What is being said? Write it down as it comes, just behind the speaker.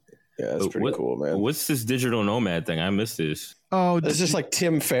Yeah, that's pretty cool, man. What's this digital nomad thing? I missed this. Oh, it's just like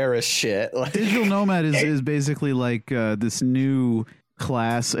Tim Ferriss shit. Like, digital nomad is basically like this new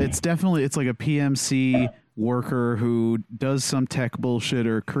class. It's like a PMC worker who does some tech bullshit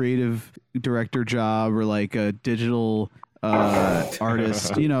or creative director job or like a digital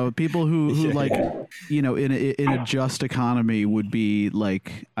artist, people who like, in a just economy would be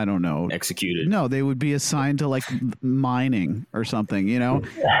like, I don't know, executed. No, they would be assigned to like mining or something,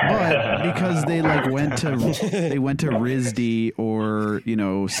 but because they like went to RISD or,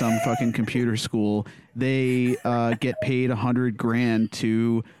 some fucking computer school, they get paid $100,000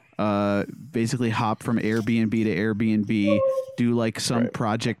 to basically hop from Airbnb to Airbnb, do like some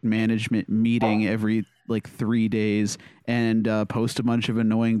project management meeting every like 3 days, and post a bunch of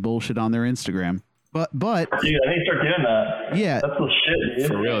annoying bullshit on their Instagram. But dude, I need to start doing that. Yeah, that's the shit, dude.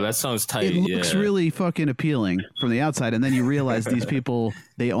 For real, that sounds tight. It looks really fucking appealing from the outside, and then you realize these people,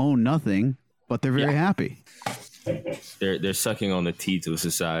 they own nothing, but they're very happy. They're sucking on the teats of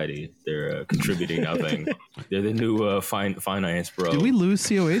society. They're contributing nothing. They're the new finance bro. Did we lose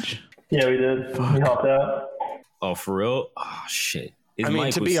COH? Yeah, we did. Fuck. We hopped out. Oh, for real? Oh shit. His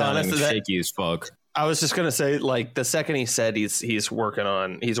mic to was be honest, shaky as fuck. I was just gonna say, like, the second he said he's working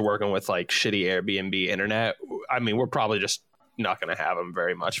with like shitty Airbnb internet. I mean, we're probably just not gonna have him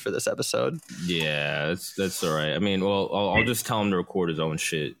very much for this episode. Yeah, that's all right. I mean, well, I'll just tell him to record his own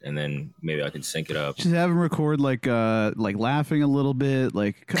shit, and then maybe I can sync it up. Just have him record like laughing a little bit,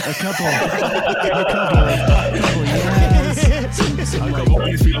 like a couple yes. A couple of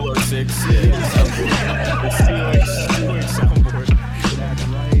these people are sick. Yeah. Stealing soundboard. That's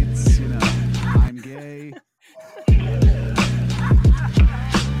right. I'm gay.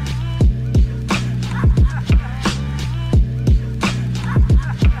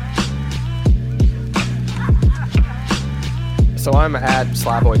 So I'm at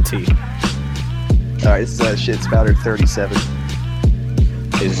Slavoid T. All right, this is Shit Spouter 37.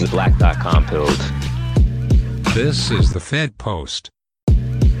 This is the Black.com build. This is the Fed Post.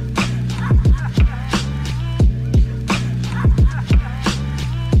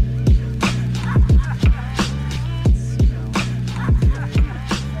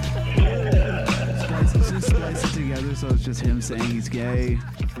 Splice it together so it's just him saying he's gay.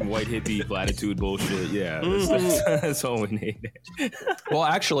 White hippie platitude bullshit. Yeah, that's all we need. Well,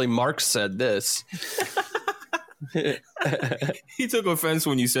 actually, Mark said this. He took offense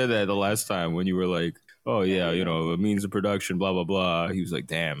when you said that the last time when you were like, oh yeah, a means of production, blah blah blah. He was like,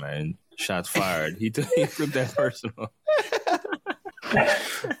 damn man, shots fired. He took that personal.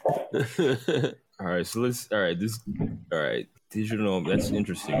 All right, digital. That's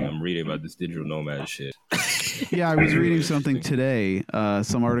interesting. I'm reading about this digital nomad shit. Yeah, I was reading something today.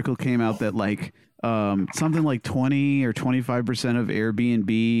 Some article came out that like something like 20 or 25% of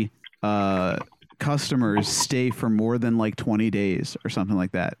Airbnb customers stay for more than like 20 days or something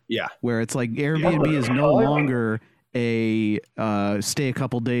like that. Yeah. Where it's like Airbnb is no longer a stay a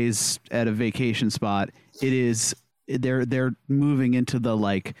couple days at a vacation spot. It is they're moving into the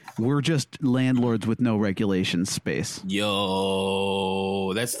like we're just landlords with no regulations space.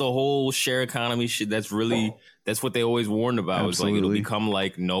 Yo, that's the whole share economy shit. That's what they always warned about. It's like it'll become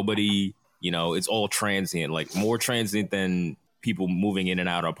like nobody, it's all transient, like more transient than people moving in and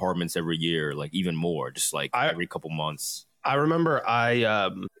out of apartments every year, like even more, just like every couple months. I remember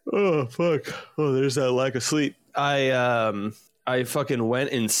there's that lack of sleep. I fucking when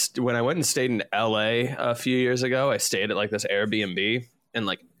I went and stayed in LA a few years ago, I stayed at like this Airbnb, and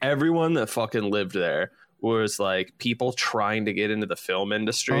like everyone that fucking lived there was like people trying to get into the film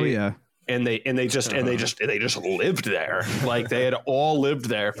industry. Oh yeah. And they just lived there. Like they had all lived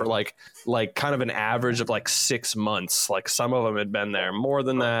there for like kind of an average of like 6 months. Like some of them had been there more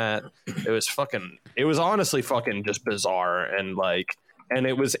than that. It was honestly fucking just bizarre. And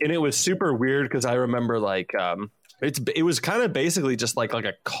it was super weird because I remember like it was kind of basically just like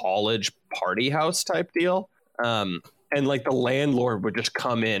a college party house type deal. And like the landlord would just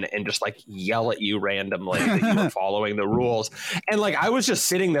come in and just like yell at you randomly that you were following the rules. And like I was just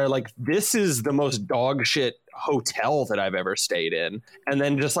sitting there like, this is the most dog shit hotel that I've ever stayed in. And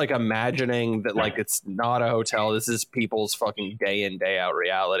then just like imagining that like it's not a hotel. This is people's fucking day in, day out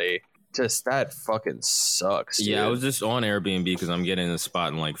reality. Just that fucking sucks. Dude. Yeah, I was just on Airbnb because I'm getting a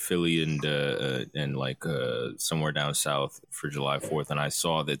spot in like Philly and like somewhere down south for July 4th. And I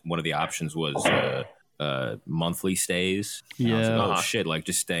saw that one of the options was monthly stays. Yeah. I was like, oh shit, like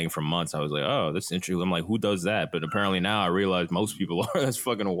just staying for months. I was like, oh, that's interesting. I'm like, who does that? But apparently now I realize most people are. That's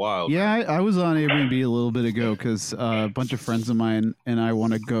fucking wild. Yeah, I was on Airbnb a little bit ago because a bunch of friends of mine and I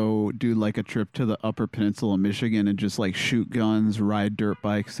want to go do like a trip to the Upper Peninsula of Michigan and just like shoot guns, ride dirt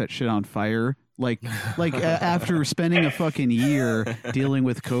bikes, set shit on fire. After spending a fucking year dealing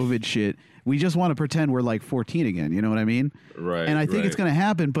with COVID shit, we just want to pretend we're like 14 again. You know what I mean? Right. And I think it's going to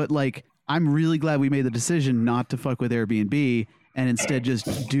happen. But like, I'm really glad we made the decision not to fuck with Airbnb and instead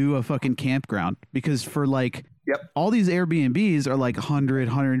just do a fucking campground, because for like all these Airbnbs are like $100,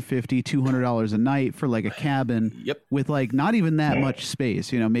 $150, $200 a night for like a cabin with like not even that much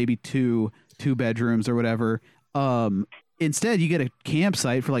space, you know, maybe two bedrooms or whatever. Instead, you get a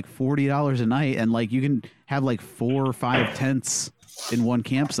campsite for like $40 a night, and like you can have like 4 or 5 tents in one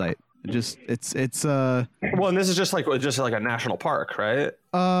campsite. It's well, and this is just like a national park, right?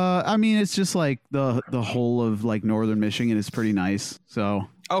 I mean, it's just like the whole of like northern Michigan is pretty nice. So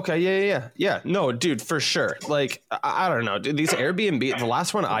okay, yeah. No, dude, for sure. Like I don't know, dude. These Airbnb, the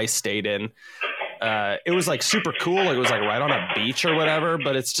last one I stayed in, it was like super cool. Like it was like right on a beach or whatever,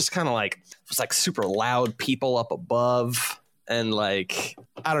 but it's just kind of like it was like super loud people up above, and like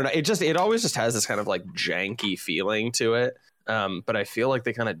I don't know. It always just has this kind of like janky feeling to it. But I feel like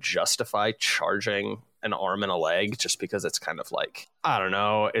they kind of justify charging an arm and a leg just because it's kind of like, I don't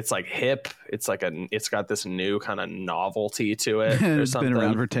know, it's like hip. It's like it's got this new kind of novelty to it. It's been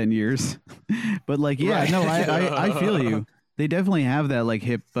around for 10 years. But like, yeah, right. No, I feel you. They definitely have that like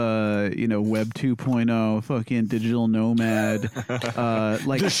hip, Web 2.0, fucking digital nomad,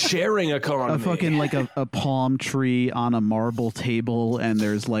 like the sharing economy. A fucking like a palm tree on a marble table, and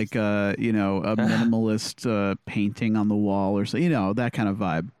there's like a minimalist painting on the wall or so, that kind of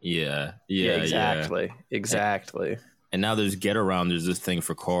vibe. Yeah, exactly. And now there's Get Around. There's this thing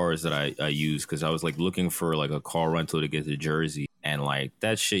for cars that I use because I was like looking for like a car rental to get to Jersey. And like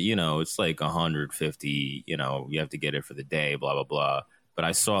that shit, it's like 150, you have to get it for the day, blah, blah, blah. But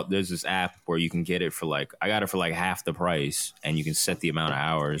I saw there's this app where you can get it for like, I got it for like half the price, and you can set the amount of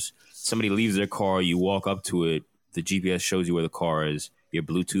hours. Somebody leaves their car, you walk up to it, the GPS shows you where the car is, your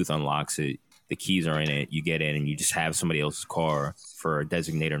Bluetooth unlocks it, the keys are in it, you get in and you just have somebody else's car for a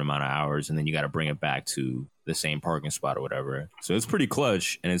designated amount of hours, and then you got to bring it back to the same parking spot or whatever. So it's pretty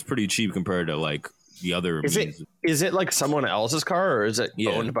clutch, and it's pretty cheap compared to like the other is it like someone else's car, or is it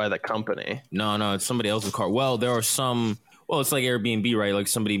owned by the company? No, it's somebody else's car. Well, there are some. Well, it's like Airbnb, right? Like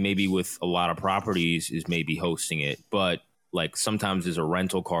somebody maybe with a lot of properties is maybe hosting it, but like sometimes there's a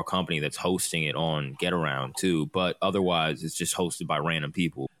rental car company that's hosting it on Get Around too. But otherwise, it's just hosted by random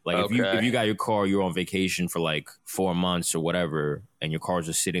people. Like if you got your car, you're on vacation for like 4 months or whatever, and your car's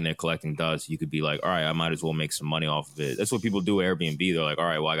just sitting there collecting dust, you could be like, all right, I might as well make some money off of it. That's what people do at Airbnb. They're like, all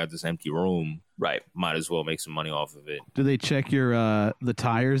right, well, I got this empty room. Right. Might as well make some money off of it. Do they check your the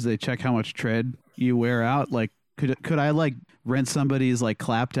tires? They check how much tread you wear out? Like, could I like rent somebody's like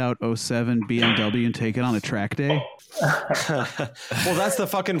clapped out 07 BMW and take it on a track day? Well, that's the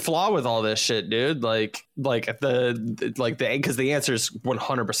fucking flaw with all this shit, dude. Because the answer is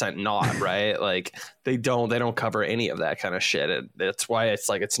 100% not, right? Like they don't cover any of that kind of shit. That's why it's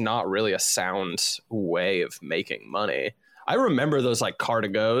like it's not really a sound way of making money. I remember those like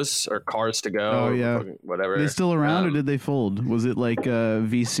car-to-goes or cars to go. Oh yeah, whatever. Are they still around, or did they fold? Was it like a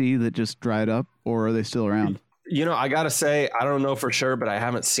VC that just dried up, or are they still around? I gotta say, I don't know for sure, but I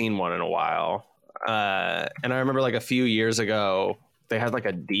haven't seen one in a while. And I remember like a few years ago, they had like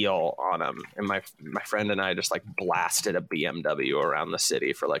a deal on them, and my friend and I just like blasted a BMW around the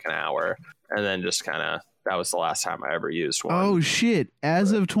city for like an hour, and then just kind of that was the last time I ever used one. Oh shit!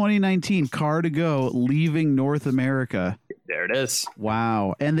 As of 2019, car to go leaving North America. There it is.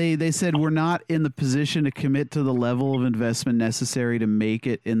 Wow. And they said we're not in the position to commit to the level of investment necessary to make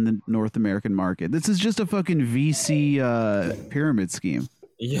it in the North American market. This is just a fucking VC pyramid scheme.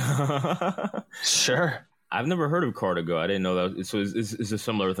 Yeah. Sure. I've never heard of Car2Go. I didn't know that. So it's a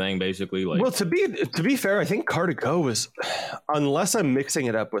similar thing, basically. Like, well, to be fair, I think Car2Go was, unless I'm mixing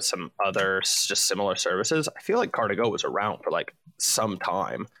it up with some other just similar services, I feel like Car2Go was around for like some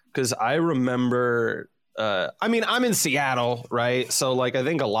time, because I remember. I'm in Seattle, right? So like I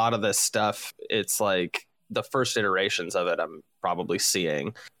think a lot of this stuff, it's like the first iterations of it I'm probably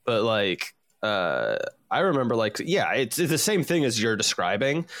seeing, but like I remember like, yeah, it's the same thing as you're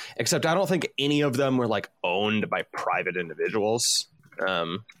describing, except I don't think any of them were like owned by private individuals.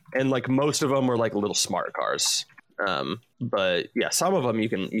 And like most of them were like little smart cars. But yeah, some of them you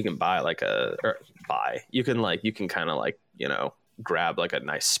can buy you can kind of like, grab like a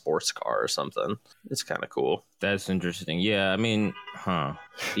nice sports car or something. It's kind of cool. That's interesting. Yeah, I mean,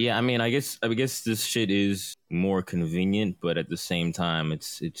 yeah, I mean, I guess this shit is more convenient, but at the same time,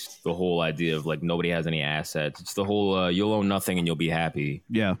 it's the whole idea of like nobody has any assets. It's the whole you'll own nothing and you'll be happy,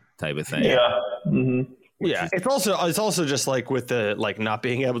 type of thing. Yeah. Mm-hmm. Yeah, it's also just like with the like not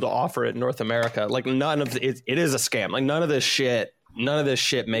being able to offer it in North America. Like none of it is a scam. Like none of this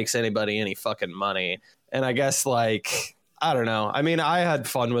shit makes anybody any fucking money. And I guess like I don't know. I mean, I had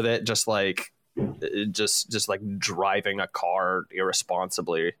fun with it, just like driving a car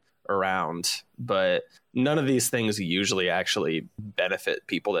irresponsibly around, but none of these things usually actually benefit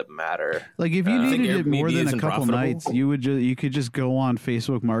people that matter. Like if you needed it more than a couple nights, you could just go on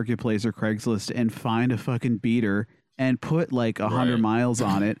Facebook Marketplace or Craigslist and find a fucking beater and put like 100 miles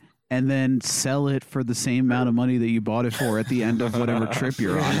on it and then sell it for the same amount of money that you bought it for at the end of whatever trip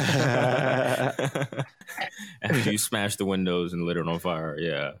you're on. After you smash the windows and lit it on fire.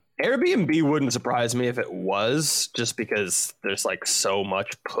 Yeah. Airbnb wouldn't surprise me if it was, just because there's like so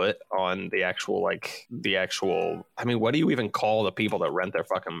much put on the actual I mean, what do you even call the people that rent their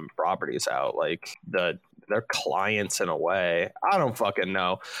fucking properties out? Like their clients in a way. I don't fucking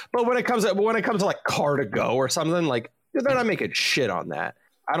know. But when it comes to like car to go or something, like they're not making shit on that.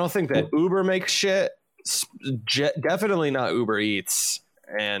 I don't think that Uber makes shit. Definitely not Uber Eats.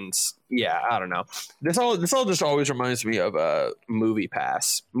 And yeah, I don't know. This all just always reminds me of Movie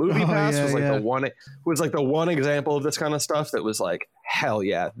Pass. Movie Pass was like the one example of this kind of stuff that was like, hell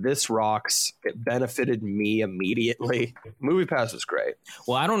yeah, this rocks. It benefited me immediately. Movie Pass was great.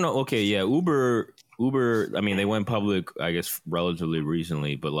 Well, I don't know. Okay, yeah, Uber. I mean, they went public, I guess, relatively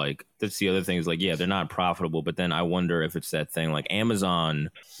recently, but like that's the other thing is like, yeah, they're not profitable. But then I wonder if it's that thing like Amazon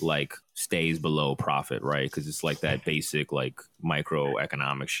like stays below profit, right? Because it's like that basic like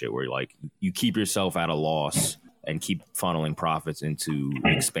microeconomic shit where like you keep yourself at a loss and keep funneling profits into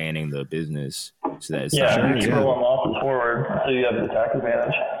expanding the business. So that it's you keep rolling losses forward so you have the tax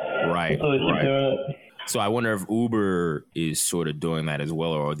advantage. Right. So they keep doing it. So I wonder if Uber is sort of doing that as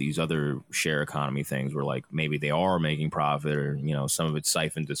well, or these other share economy things where like maybe they are making profit, or you know some of it's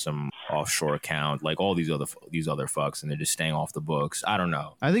siphoned to some offshore account, like all these other fucks, and they're just staying off the books. I don't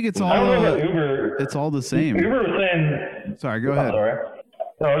know. I think it's all Uber. It's all the same. Uber was saying. Sorry, go ahead. Sorry.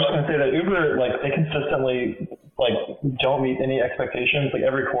 No, I was just going to say that Uber, like, they consistently, like, don't meet any expectations. Like,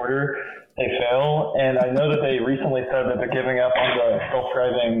 every quarter, they fail. And I know that they recently said that they're giving up on the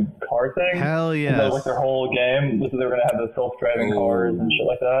self-driving car thing. Hell yes. So, like, their whole game was that they're going to have the self-driving cars and shit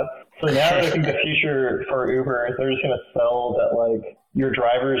like that. So now I think the future for Uber is they're just going to sell that, like, your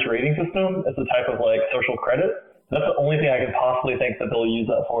driver's rating system as a type of, like, social credit. That's the only thing I can possibly think that they'll use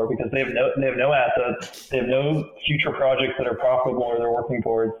that for, because they have no assets, they have no future projects that are profitable or they're working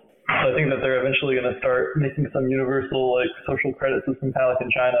towards. So I think that they're eventually going to start making some universal like social credit system, kind of like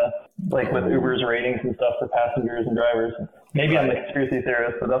in China, like with Uber's ratings and stuff for passengers and drivers. Maybe I'm a conspiracy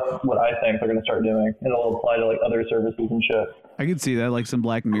theorist, but that's what I think they're going to start doing, and it'll apply to like other services and shit. I could see that, like some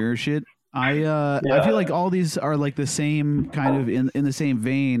Black Mirror shit. I feel like all these are like the same kind of in the same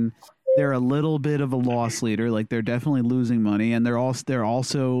vein. They're a little bit of a loss leader. Like they're definitely losing money, and they're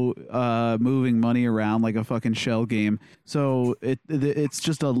also moving money around like a fucking shell game. So it's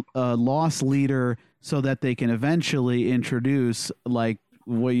just a loss leader so that they can eventually introduce, like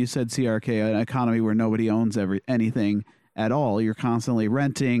what you said, CRK, an economy where nobody owns anything at all. You're constantly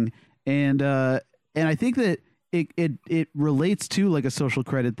renting, and I think that it relates to like a social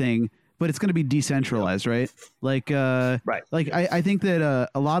credit thing. But it's going to be decentralized, right? Like, right. Like I think that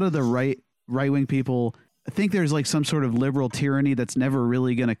a lot of the right wing people think there's like some sort of liberal tyranny that's never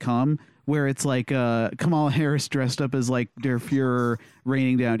really going to come, where it's like Kamala Harris dressed up as like Der Fuhrer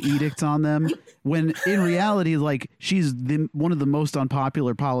raining down edicts on them, when in reality, like she's one of the most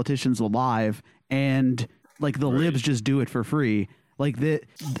unpopular politicians alive, and like the libs just do it for free. Like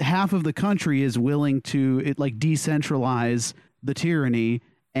half of the country is willing to decentralize the tyranny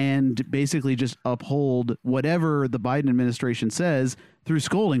and basically just uphold whatever the Biden administration says through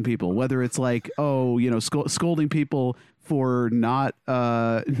scolding people, whether it's like, scolding people for not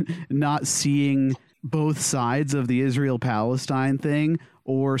seeing both sides of the Israel-Palestine thing,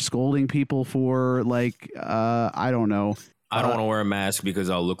 or scolding people for like, I don't know. I don't want to wear a mask because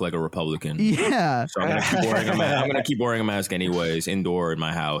I'll look like a Republican. Yeah. So I'm going to keep wearing a mask. I'm going to keep wearing a mask anyways, indoor in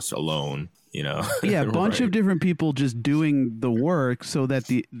my house alone. You know, yeah, a bunch of different people just doing the work so that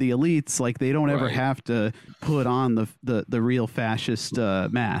the elites, like, they don't ever have to put on the real fascist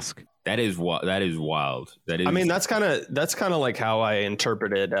mask. That is wild. That is. I mean, that's kind of like how I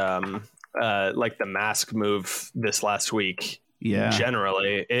interpreted like the mask move this last week.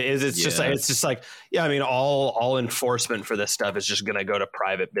 Generally, it's just like I mean, all enforcement for this stuff is just going to go to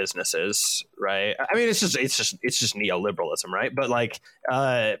private businesses, right? I mean, it's just neoliberalism, right? But like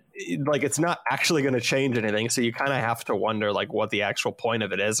it's not actually going to change anything. So you kind of have to wonder like what the actual point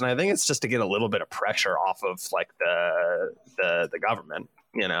of it is. And I think it's just to get a little bit of pressure off of like the government,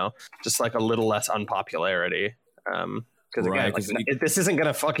 just like a little less unpopularity. Because again, this isn't going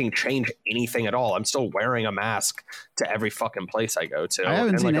to fucking change anything at all. I'm still wearing a mask to every fucking place I go to. I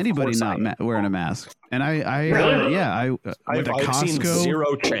haven't seen anybody not wearing a mask. And I went to Costco. Seen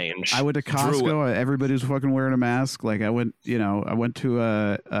zero change. I went to Costco. Everybody was fucking wearing a mask. Like I went to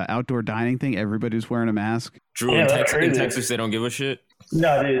a outdoor dining thing. Everybody was wearing a mask. Drew, in Texas, they don't give a shit.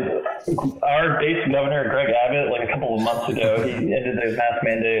 No, dude. Our base governor, Greg Abbott, like a couple of months ago, he ended the mask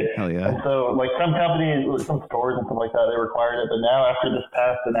mandate. Hell yeah. And so, like some companies, some stores and stuff like that, they required it. But now, after this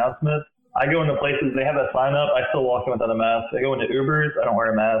past announcement, I go into places, they have that sign up. I still walk in without a mask. I go into Ubers, I don't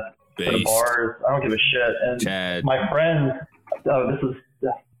wear a mask. Go to bars, I don't give a shit. And my friends, I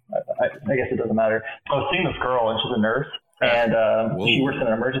guess it doesn't matter. I was seeing this girl, and she's a nurse. And she works in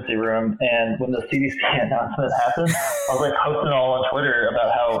an emergency room. And when the CDC announcement happened, I was like posting all on Twitter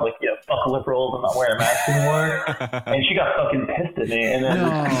about how fuck liberals, I'm not wearing a mask anymore. And she got fucking pissed at me. And then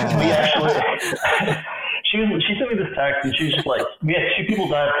we actually, she sent me this text, and she was just like, "We had 2 people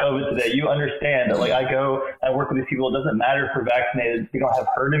die of COVID today. You understand that? Like I work with these people. It doesn't matter if we're vaccinated. We don't have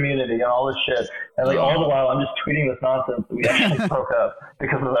herd immunity and all this shit." And like all the while, I'm just tweeting this nonsense. We actually broke up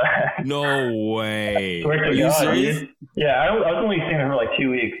because of that. No way. Are you serious? Yeah, I was only seeing her for like 2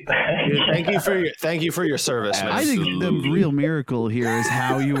 weeks. Dude, thank you for your service, man. I think the real miracle here is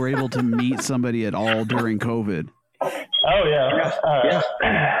how you were able to meet somebody at all during COVID. Oh yeah.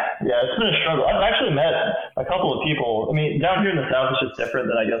 Yeah, it's been a struggle. I've actually met a couple of people. I mean, down here in the South, it's just different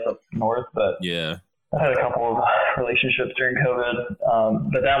than I guess up north. But yeah, I had a couple of relationships during COVID.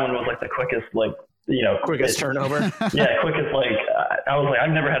 But that one was like the quickest, quickest turnover. Yeah, quickest. Like I was like, I've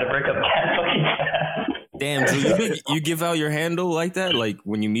never had a breakup that fucking fast. Damn, so you give out your handle like that? Like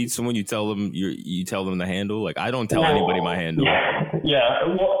when you meet someone, you tell them the handle. Like I don't tell anybody my handle. Yeah.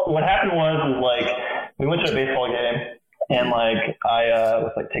 Well, what happened was like we went to a baseball game. And like I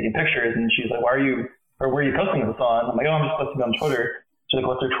was like taking pictures, and she's like, where are you posting this on? I'm like, oh, I'm just posting it on Twitter. She's like,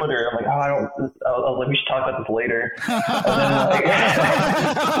 what's your Twitter? I'm like, I was like, we should talk about this later. And then,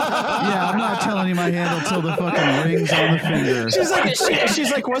 yeah, I'm not telling you my handle till the fucking ring's on the finger.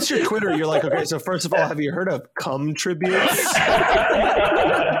 She's like, what's your Twitter? You're like, okay, so first of all, have you heard of cum tributes?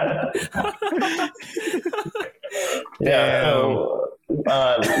 Yeah. So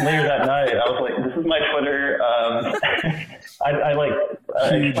later that night, I was like, this is my Twitter. I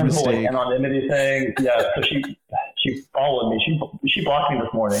explained the whole anonymity thing. Yeah. So she followed me. She blocked me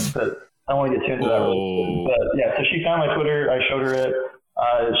this morning, but I don't want to get too into that really. But yeah, so she found my Twitter. I showed her it.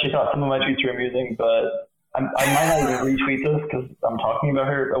 She thought some of my tweets were amusing, but I might not even retweet this because I'm talking about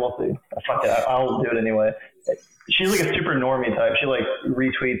her. But we'll see. Fuck it. I'll do it anyway. She's like a super normie type. She like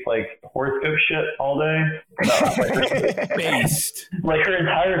retweets like horoscope shit all day. Based. Like her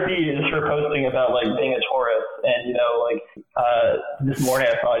entire feed is her posting about like being a Taurus, and this morning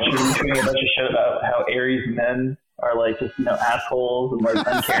I saw she was retweeting a bunch of shit about how Aries men are like just assholes and like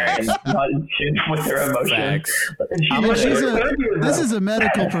uncaring and not in tune with their emotions. And this is a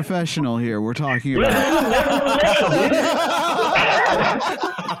medical professional here we're talking about.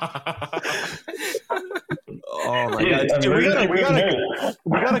 Oh my god! Dude,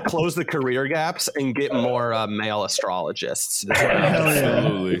 we gotta close the career gaps and get more male astrologists.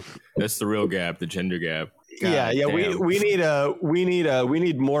 Absolutely, that's the real gap, the gender gap. God, yeah. We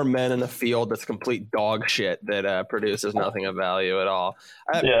need more men in the field that's complete dog shit that produces nothing of value at all.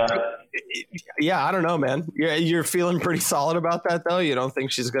 Yeah, I don't know, man. You're feeling pretty solid about that though. You don't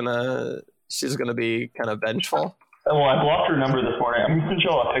think she's gonna be kind of vengeful? Well, I blocked her number this morning. I'm going to send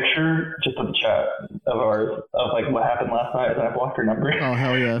you all a picture just of the chat of ours of like what happened last night, and I blocked her number. Oh,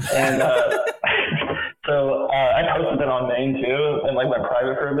 hell yeah. And so I posted it on Maine too, and like went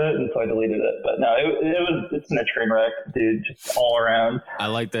private for a bit, and so I deleted it. But no, it's been a train wreck, dude, just all around. I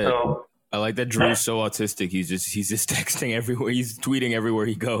like that. I like that Drew's so autistic. He's just texting everywhere. He's tweeting everywhere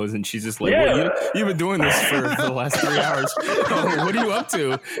he goes, and she's just like, "You've been doing this for the last 3 hours. What are you up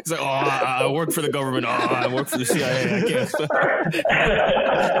to?" He's like, "Oh, I work for the government. Oh, I work for the CIA. I guess."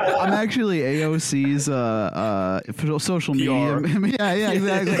 I'm actually AOC's social media. Yeah,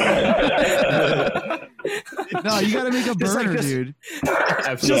 exactly. No, you got to make a burner, dude.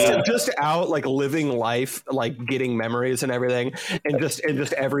 Just out like living life, like getting memories and everything, and just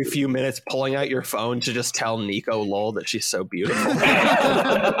every few minutes pulling out your phone to just tell Nico Lowell that she's so beautiful.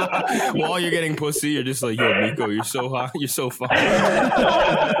 While you're getting pussy, you're just like, yo, Nico, you're so hot, you're so fine.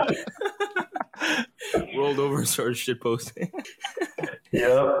 Rolled over and started shit posting.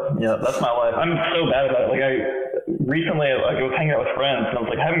 Yeah, that's my life. I'm so bad about it. Like I recently, like I was hanging out with friends and I was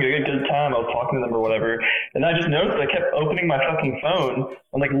like having a good time. I was talking to them or whatever, and I just noticed I kept opening my fucking phone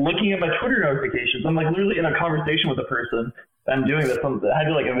and like looking at my Twitter notifications. I'm like literally in a conversation with a person. I'm doing this. I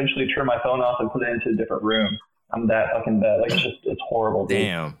had to like eventually turn my phone off and put it into a different room. I'm that fucking bad. Like it's horrible. Dude.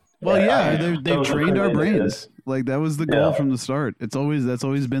 Damn. Well, yeah, they've trained our brains. Like that was the goal from the start. That's always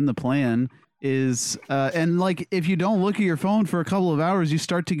been the plan. Is and like if you don't look at your phone for a couple of hours, you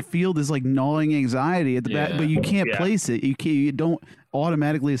start to feel this like gnawing anxiety at the back, but you can't place it. You don't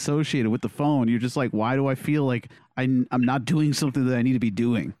automatically associate it with the phone. You're just like, why do I feel like I'm not doing something that I need to be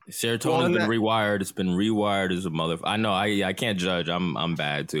doing? Serotonin's been rewired. It's been rewired as a mother. I know. I can't judge. I'm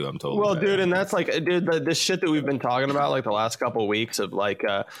bad too. I'm totally bad. Dude, and that's like, dude, the shit that we've been talking about like the last couple of weeks of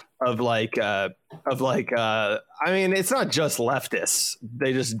I mean, it's not just leftists.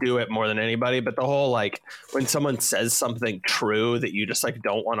 They just do it more than anybody. But the whole like when someone says something true that you just like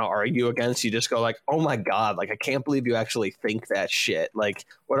don't want to argue against, you just go like, oh my God, like I can't believe you actually think that shit. Like,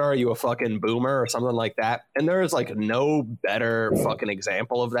 what are you, a fucking boomer or something like that? And there is like no better fucking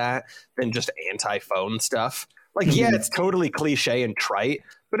example of that than just anti-phone stuff. Like, yeah, it's totally cliche and trite,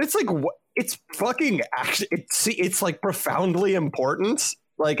 but it's like it's fucking actually it's like profoundly important.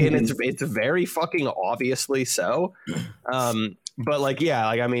 Like, and it's very fucking obviously so. But like, yeah,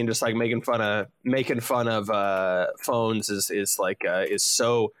 like I mean, just like making fun of phones is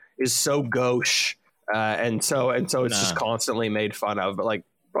so gauche, and so it's just constantly made fun of. But like,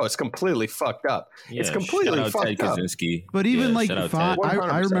 bro, it's completely fucked up. Yeah, it's completely fucked up. But even like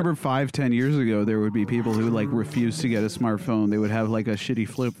I remember 5-10 years ago, there would be people who like refused to get a smartphone. They would have like a shitty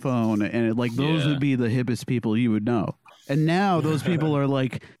flip phone, and those would be the hippest people you would know. And now those people are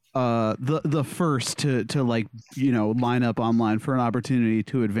like the first to like, you know, line up online for an opportunity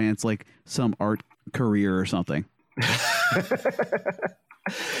to advance like some art career or something.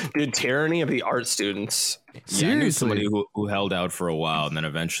 Dude, tyranny of the art students. Seriously. Yeah, I knew somebody who held out for a while and then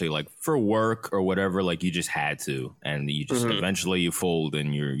eventually like for work or whatever, like you just had to, and you just eventually you fold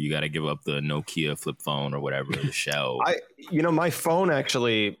and you got to give up the Nokia flip phone or whatever, the shell. My phone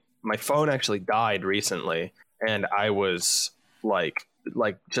actually died recently. And I was like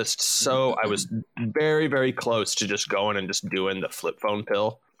just so I was very, very close to just going and just doing the flip phone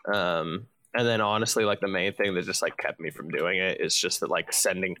pill. And then honestly, like the main thing that just like kept me from doing it is just that like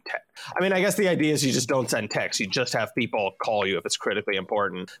sending text. I mean, I guess the idea is you just don't send text. You just have people call you if it's critically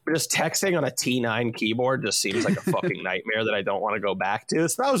important. But just texting on a T9 keyboard just seems like a fucking nightmare that I don't want to go back to.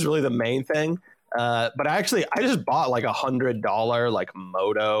 So that was really the main thing. But I just bought like $100 like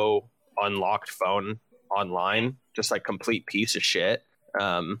Moto unlocked phone online, just like complete piece of shit.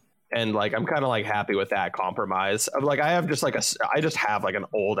 And like I'm kind of like happy with that compromise of like I just have like an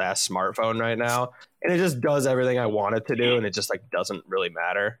old ass smartphone right now, and it just does everything I want it to do, and it just like doesn't really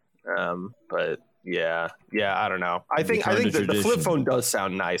matter. But yeah, I don't know. I think the flip phone does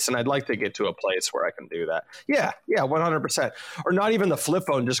sound nice, and I'd like to get to a place where I can do that. Yeah, 100%. Or not even the flip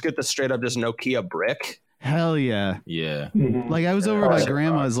phone, just get the straight up just Nokia brick. Hell yeah. Yeah. Like I was over at my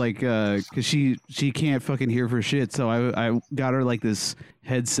grandma's like because she can't fucking hear for shit, so I got her like this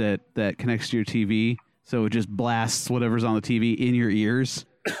headset that connects to your TV, so it just blasts whatever's on the TV in your ears.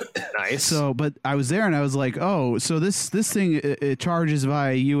 Nice. So, but I was there and I was like, oh, so this thing it charges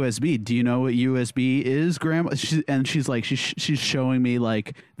via USB. Do you know what USB is, Grandma? She's like, she's showing me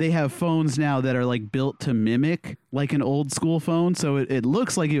like they have phones now that are like built to mimic like an old school phone. So it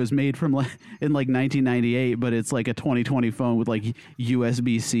looks like it was made from like in like 1998, but it's like a 2020 phone with like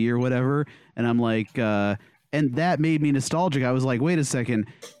USB-C or whatever. And I'm like, and that made me nostalgic. I was like, wait a second.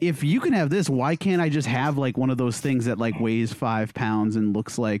 If you can have this, why can't I just have like one of those things that like weighs 5 pounds and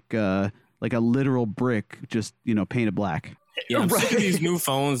looks like a literal brick, just, you know, painted black? Yeah, I'm sick of these new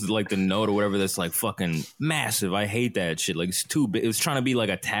phones, like the Note or whatever, that's like fucking massive. I hate that shit. Like it's too big. It's trying to be like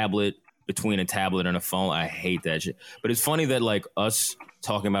a tablet between a tablet and a phone. I hate that shit. But it's funny that like us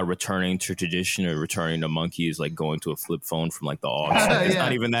talking about returning to tradition or returning to monkey is like going to a flip phone from like the aughts. Like, it's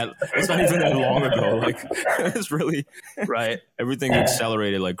not even that long ago. Like it's really right. Everything's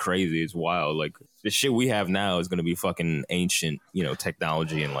accelerated like crazy. It's wild. Like the shit we have now is going to be fucking ancient, you know,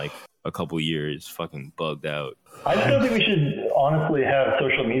 technology in like a couple years. Fucking bugged out. I still think we should honestly have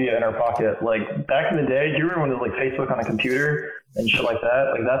social media in our pocket. Like back in the day, do you remember when it was like Facebook on a computer and shit like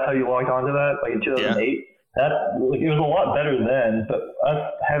that? Like that's how you logged onto that, like in 2008. it was a lot better then, but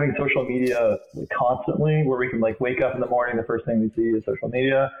us having social media constantly, where we can like wake up in the morning, the first thing we see is social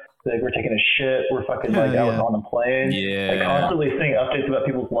media. Like we're taking a shit, we're fucking like out on the plane. Yeah. Like constantly seeing updates about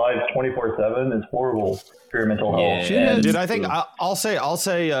people's lives 24/7 is horrible for your mental health. Yeah, dude, I think I'll say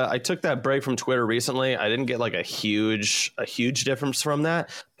I took that break from Twitter recently. I didn't get like a huge difference from that,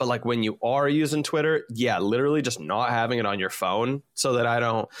 but like when you are using Twitter, literally just not having it on your phone so that I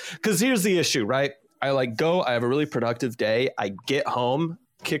don't. Because here's the issue, right? I have a really productive day. I get home,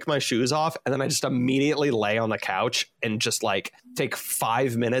 kick my shoes off, and then I just immediately lay on the couch and just like take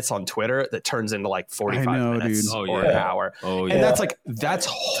 5 minutes on Twitter that turns into like 45 minutes or an hour. And that's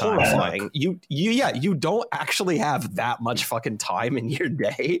horrifying. You don't actually have that much fucking time in your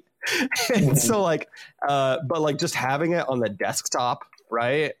day. And so like but like just having it on the desktop,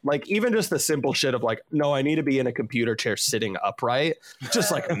 right? Like even just the simple shit of like, no, I need to be in a computer chair sitting upright,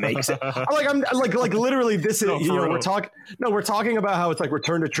 just like makes it. I'm like literally this is we're talking about how it's like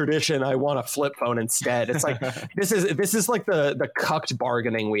return to tradition. I want a flip phone instead. It's like this is like the cucked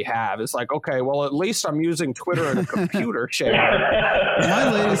bargaining we have. It's like, okay, well at least I'm using Twitter in a computer chair. My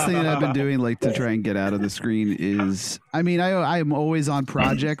latest thing that I've been doing like to try and get out of the screen is, I mean, I'm always on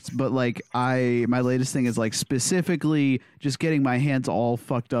projects, but like my latest thing is like specifically just getting my hands all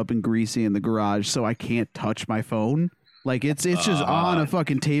fucked up and greasy in the garage so I can't touch my phone. Like it's just on a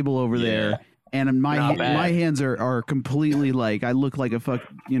fucking table over there, and my hands are completely like, I look like a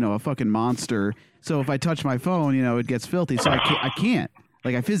fucking monster. So if I touch my phone, it gets filthy. So I can't.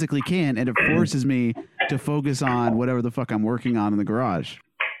 Like I physically can't, and it forces me to focus on whatever the fuck I'm working on in the garage.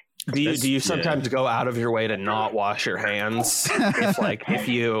 Do you sometimes go out of your way to not wash your hands? if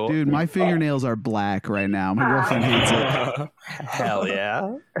you Dude, my fingernails are black right now. My girlfriend hates it. Hell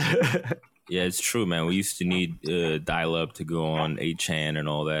yeah. Yeah, it's true, man. We used to need dial up to go on 8chan and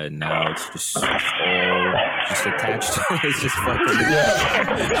all that, and now it's just all just attached. It's just fucking.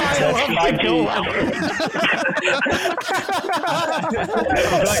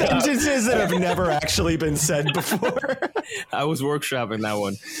 Sentences that have never actually been said before. I was workshopping that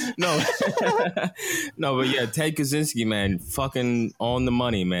one. No, but yeah, Ted Kaczynski, man, fucking on the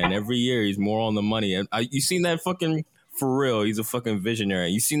money, man. Every year he's more on the money. And you seen that fucking. For real, he's a fucking visionary.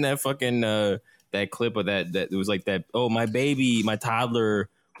 You seen that fucking that clip of that it was like that, oh, my toddler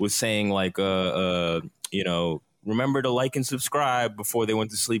was saying like remember to like and subscribe before they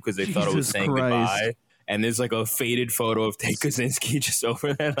went to sleep because they thought it was saying goodbye. And there's like a faded photo of Ted Kaczynski just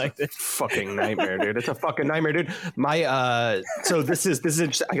over there like that. Fucking nightmare, dude. It's a fucking nightmare, dude. My so this is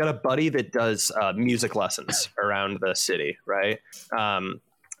I got a buddy that does music lessons around the city, right? And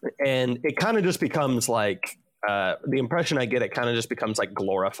it kind of just becomes like the impression I get, it kind of just becomes like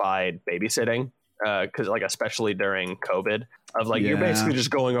glorified babysitting, because like especially during COVID, of like you're basically just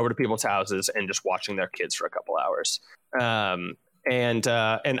going over to people's houses and just watching their kids for a couple hours, and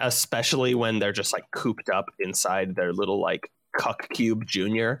especially when they're just like cooped up inside their little like cuck cube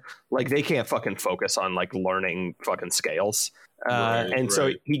junior, like they can't fucking focus on like learning fucking scales.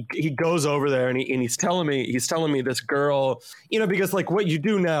 So he goes over there and he's telling me this girl, because like what you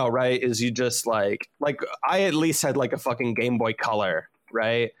do now, right, is you just like I at least had like a fucking Game Boy Color,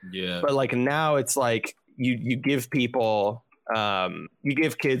 right? Yeah. But like now it's like you give people you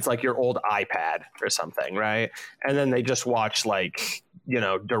give kids like your old iPad or something, right? And then they just watch like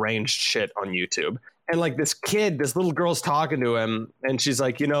deranged shit on YouTube. And like this little girl's talking to him, and she's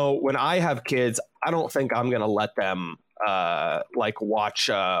like, when I have kids, I don't think I'm gonna let them like watch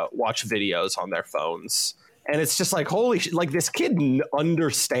videos on their phones. And it's just like, holy shit, like this kid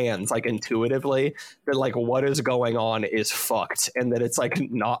understands like intuitively that like what is going on is fucked, and that it's like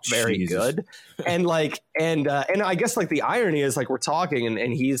not very good. And like and I guess like the irony is like we're talking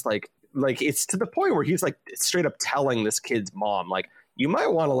and he's like it's to the point where he's like straight up telling this kid's mom like, you might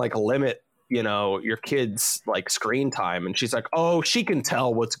want to like limit your kid's like screen time. And she's like, oh, she can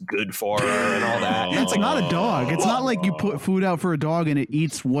tell what's good for her and all that. That's like not a dog. It's not like you put food out for a dog and it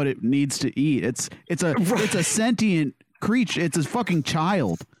eats what it needs to eat. It's a sentient creature. It's a fucking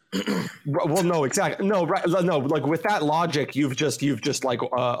child. Well, no, exactly. No, right. No, like with that logic, you've just like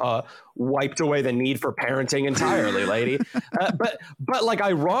wiped away the need for parenting entirely, lady. But like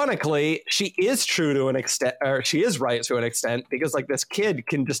ironically, she is true to an extent, or she is right to an extent, because like this kid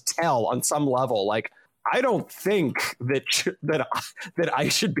can just tell on some level, like, I don't think that I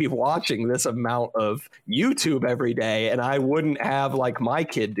should be watching this amount of YouTube every day, and I wouldn't have like my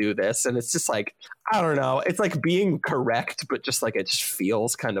kid do this. And it's just like, I don't know. It's like being correct, but just like it just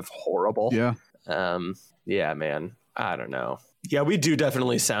feels kind of horrible. Yeah. Yeah, man. I don't know. Yeah, we do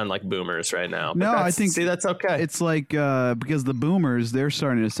definitely sound like boomers right now. But No, I think that's okay. It's like because the boomers, they're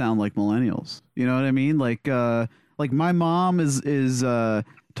starting to sound like millennials. You know what I mean? Like my mom is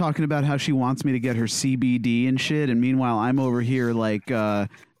talking about how she wants me to get her CBD and shit, and meanwhile I'm over here like the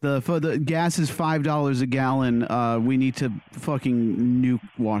gas is $5 a gallon. We need to fucking nuke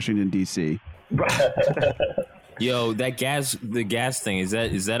Washington D.C. Yo, the gas thing, is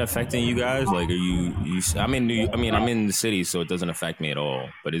that affecting you guys? Like, are you? I'm in the city, so it doesn't affect me at all.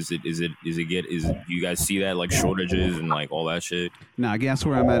 But do you guys see that, like, shortages and like all that shit? Nah, gas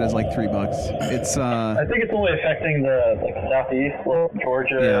where I'm at is like $3. It's I think it's only affecting the southeast, like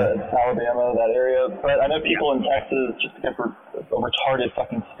Georgia, Alabama, that area. But I know people in Texas, just because we're a retarded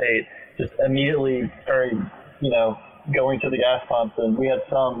fucking state, just immediately started, going to the gas pumps, and we had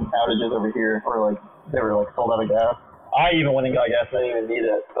some outages over here, or like they were like sold out of gas. I even went and got gas. I didn't even need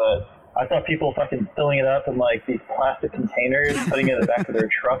it, but I saw people fucking filling it up in like these plastic containers, putting it in the back of their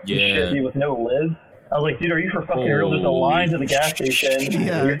truck and shit with no lids. I was like, dude, are you for fucking real? There's a line to the gas station.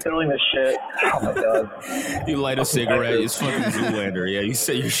 Yeah. You're filling this shit. Oh my god. You light a cigarette. It's fucking Zoolander. Yeah, you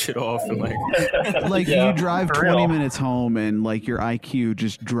set your shit off and like you drive 20 minutes home and like your IQ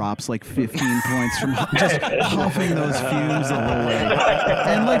just drops like 15 points from just huffing those fumes the whole way.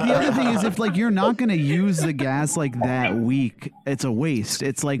 And like the other thing is, if like you're not gonna use the gas like that week, it's a waste.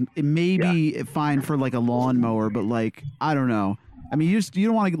 It's like it may be fine for like a lawnmower, but like I don't know. I mean, you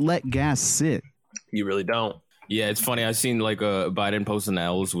don't want to let gas sit. You really don't. Yeah, it's funny. I seen like Biden posting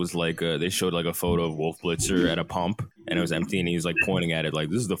L's was like they showed like a photo of Wolf Blitzer at a pump and it was empty and he was like pointing at it like,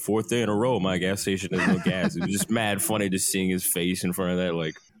 this is the 4th day in a row my gas station has no gas. It was just mad funny just seeing his face in front of that.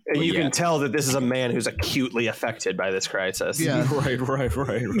 Like, and you can tell that this is a man who's acutely affected by this crisis. Yeah, right.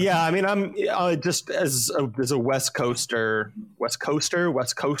 Yeah, I mean, I'm just as a West Coaster,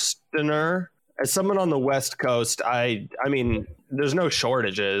 as someone on the West Coast, I mean, there's no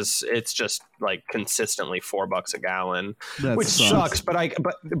shortages. It's just like consistently $4 a gallon, which sucks. But I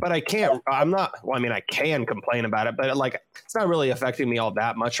can't. I'm not. Well, I mean, I can complain about it, but like it's not really affecting me all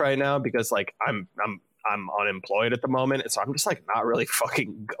that much right now because like I'm unemployed at the moment, so I'm just like not really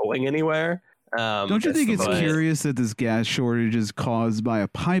fucking going anywhere. Don't you think it's curious that this gas shortage is caused by a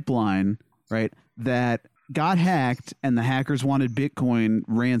pipeline, right? That got hacked and the hackers wanted Bitcoin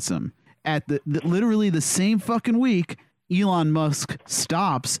ransom. At literally the same fucking week, Elon Musk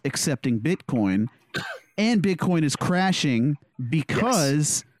stops accepting Bitcoin, and Bitcoin is crashing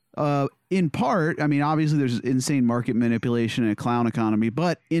because, in part, I mean, obviously there's insane market manipulation and a clown economy,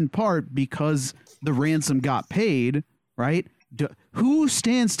 but in part because the ransom got paid, right? Who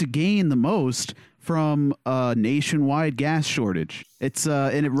stands to gain the most from a nationwide gas shortage? It's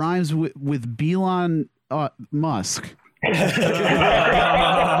and it rhymes with Elon Musk. I'm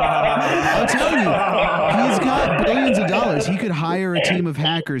telling you, he's got billions of dollars. He could hire a team of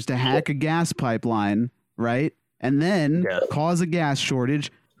hackers to hack a gas pipeline, right? And then cause a gas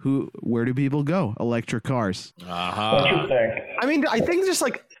shortage. Where do people go? Electric cars. Interesting. I mean, I think just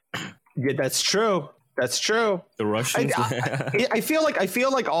like, yeah, that's true. That's true. The Russians. I feel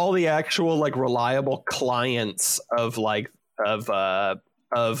like all the actual like reliable clients of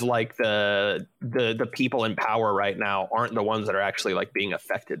the people in power right now aren't the ones that are actually like being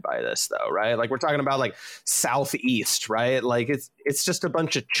affected by this though, right? Like we're talking about like Southeast, right? Like it's just a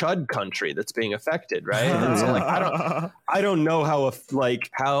bunch of chud country that's being affected, right? And so like I don't know how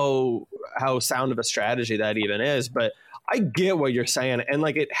sound of a strategy that even is, but I get what you're saying, and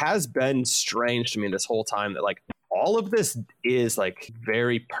like it has been strange to me this whole time that like all of this is like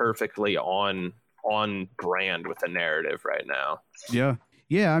very perfectly on brand with the narrative right now.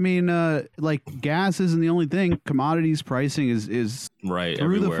 Yeah, I mean, like gas isn't the only thing. Commodities pricing is right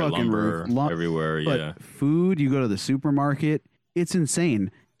through everywhere, the fucking lumber, roof. Everywhere, but food, you go to the supermarket, it's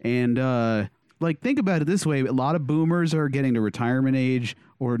insane. And like think about it this way: a lot of boomers are getting to retirement age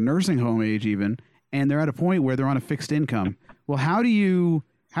or nursing home age even, and they're at a point where they're on a fixed income. Well, how do you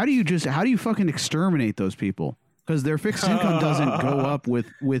fucking exterminate those people? Because their fixed income doesn't go up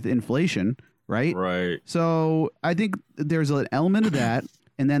with inflation. Right. So I think there's an element of that.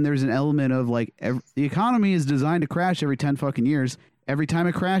 And then there's an element of like the economy is designed to crash every 10 fucking years. Every time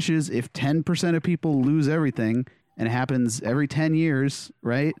it crashes, if 10% of people lose everything, and it happens every 10 years,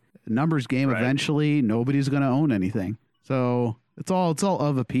 right? Numbers game. Right. Eventually, nobody's going to own anything. So it's all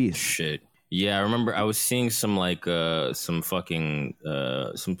of a piece. Shit. Yeah, I remember I was seeing some like some fucking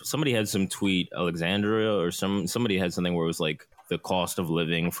somebody had some tweet, Alexandria or somebody had something where it was like the cost of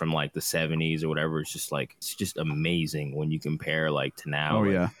living from like the 70s or whatever. It's just amazing when you compare like to now. Oh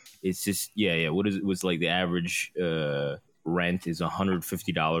like, yeah. It's just yeah. What is it was like the average rent is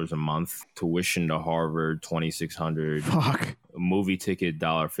 $150 a month. Tuition to Harvard $2,600. Fuck. Movie ticket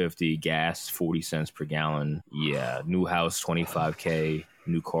 $1.50. Gas 40 cents per gallon. Yeah, new house $25K.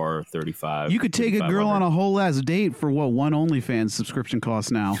 New car $35. You could take a girl on a whole ass date for what one OnlyFans subscription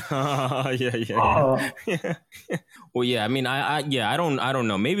costs now. Yeah. Well, yeah. I mean, I don't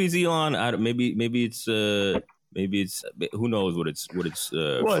know. Maybe it's Elon. Maybe it's who knows what it's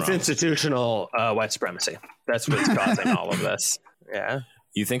well, it's institutional white supremacy. That's what's causing all of this. Yeah.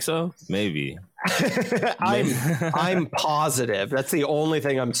 You think so? Maybe. I'm positive. That's the only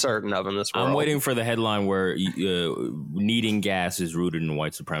thing I'm certain of in this world. I'm waiting for the headline where needing gas is rooted in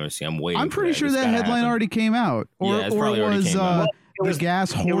white supremacy. I'm waiting. I'm pretty sure that headline already came out. Or it was the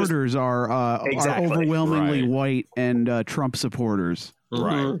gas hoarders are overwhelmingly white and Trump supporters.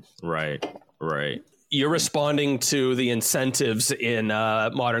 Right. You're responding to the incentives in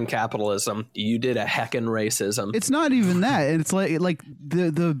modern capitalism. You did a heckin' racism. It's not even that. It's like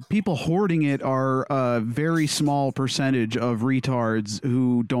the people hoarding it are a very small percentage of retards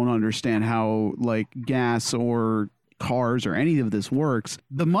who don't understand how like gas or cars or any of this works.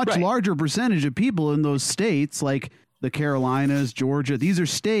 The much larger percentage of people in those states, like the Carolinas, Georgia, these are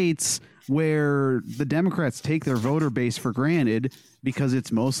states where the Democrats take their voter base for granted because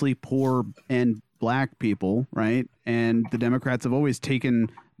it's mostly poor and black people, right? And the Democrats have always taken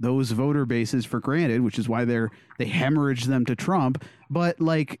those voter bases for granted, which is why they hemorrhage them to Trump. But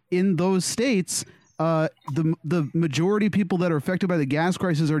like in those states, the majority of people that are affected by the gas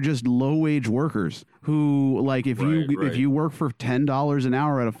crisis are just low wage workers who, like, if you work for $10 an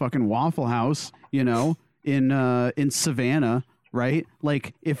hour at a fucking Waffle House, you know, in Savannah, right?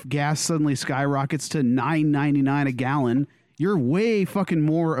 Like if gas suddenly skyrockets to $9.99 a gallon, you're way fucking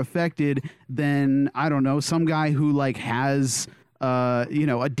more affected than, I don't know, some guy who like has a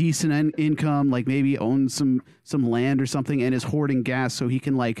decent income, like maybe owns some land or something and is hoarding gas so he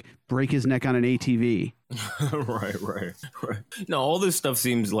can like break his neck on an ATV. Right. No, all this stuff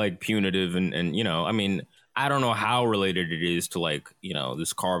seems like punitive and you know, I mean, I don't know how related it is to like, you know,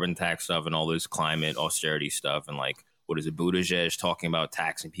 this carbon tax stuff and all this climate austerity stuff and like, what is it, Buttigieg talking about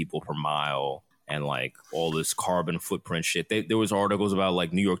taxing people per mile and like all this carbon footprint shit. There was articles about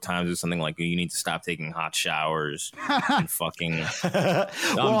like New York Times or something like you need to stop taking hot showers and fucking.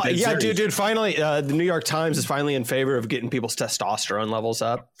 Well, yeah, dude. Finally, the New York Times is finally in favor of getting people's testosterone levels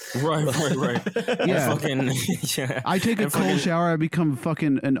up. Right. Yeah. I take a cold shower, I become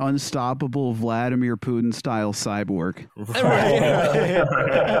fucking an unstoppable Vladimir Putin style cyborg. Right.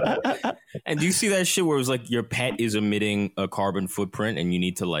 And do you see that shit where it was like your pet is emitting a carbon footprint and you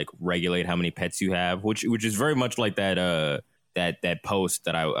need to like regulate how many pets you have, which is very much like that that post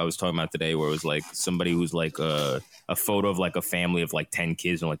that I was talking about today where it was like somebody who's like a photo of like a family of like 10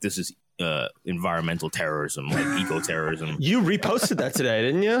 kids and like this is environmental terrorism, like eco-terrorism. You reposted that today,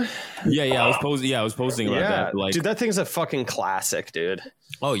 didn't you? Yeah, I was posting about that. Like, dude, that thing's a fucking classic, dude.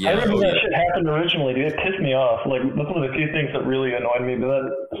 Oh yeah, I remember that shit happened originally, dude. It pissed me off. Like that's one of the few things that really annoyed me. But that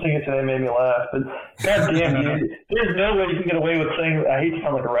seeing it today made me laugh. But goddamn, dude, there's no way you can get away with saying. I hate to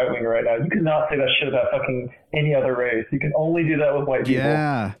sound like a right winger right now. You cannot say that shit about fucking any other race. You can only do that with white people.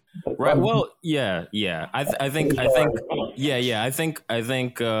 Yeah. Right. Well, yeah. I think.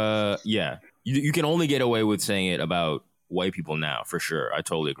 You can only get away with saying it about white people now, for sure. I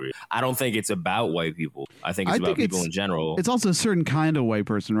totally agree. I don't think it's about white people. I think it's about people in general. It's also a certain kind of white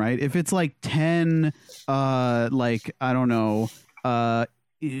person, right? If it's like 10, like, I don't know,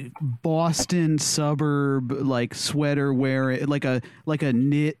 Boston suburb, like sweater wearing, like a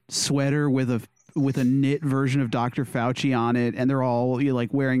knit sweater with a knit version of Dr. Fauci on it, and they're all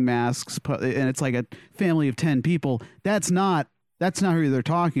like wearing masks, and it's like a family of 10 people. That's not who they're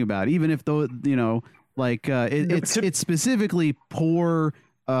talking about. Even if though, you know, like it's specifically poor,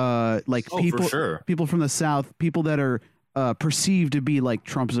 like people, sure. People from the South, people that are perceived to be like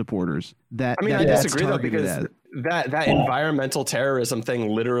Trump supporters. I disagree though, because that environmental terrorism thing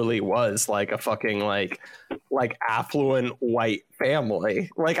literally was like a fucking like affluent white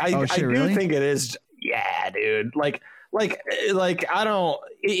family. Like I do really? think it is. Yeah, dude. Like I don't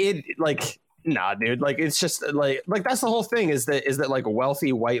like. Nah, dude. Like it's just like that's the whole thing is that like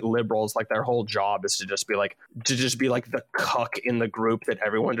wealthy white liberals, like their whole job is to just be like the cuck in the group that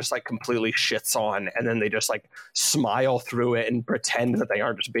everyone just like completely shits on, and then they just like smile through it and pretend that they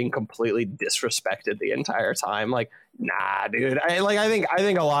aren't just being completely disrespected the entire time. Like, nah, dude. I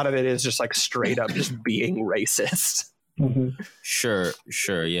think a lot of it is just like straight up just being racist. Mm-hmm. Sure.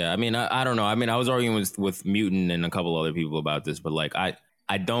 Yeah. I mean, I don't know. I mean, I was arguing with Mutant and a couple other people about this, but like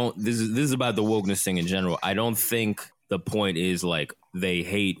I don't. This is about the wokeness thing in general. I don't think the point is like they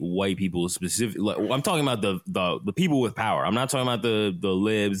hate white people specifically. Like, I'm talking about the people with power. I'm not talking about the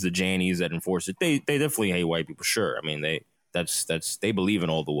libs, the Jannies that enforce it. They definitely hate white people, sure. I mean, they believe in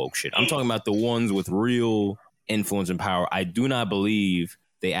all the woke shit. I'm talking about the ones with real influence and power. I do not believe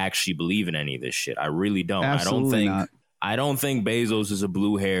they actually believe in any of this shit. I really don't. Absolutely not. I don't think Bezos is a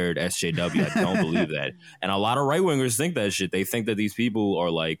blue-haired SJW. I don't believe that. And a lot of right-wingers think that shit. They think that these people are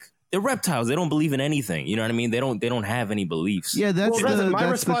like, they're reptiles. They don't believe in anything. You know what I mean? They don't have any beliefs. Yeah, that's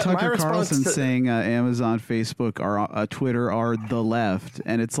the Tucker Carlson saying Amazon, Facebook, or Twitter are the left,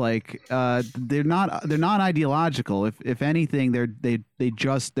 and it's like they're not ideological. If anything,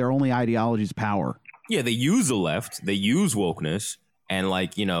 their only ideology is power. Yeah, they use the left. They use wokeness. And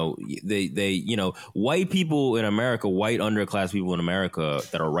like, they white people in America, white underclass people in America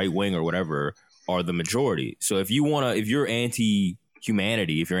that are right wing or whatever are the majority. So if you're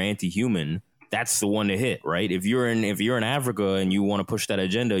anti-humanity, if you're anti-human, that's the one to hit, right? If you're in Africa and you want to push that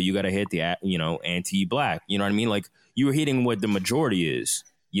agenda, you got to hit the anti-black. You know what I mean? Like you're hitting what the majority is.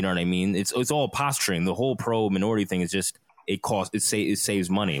 You know what I mean? It's all posturing. The whole pro minority thing is just. It saves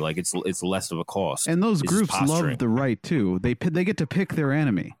money. Like it's less of a cost. And those groups love the right too. They get to pick their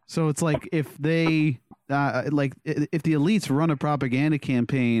enemy. So it's like if they if the elites run a propaganda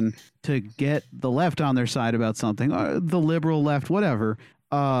campaign to get the left on their side about something, the liberal left, whatever,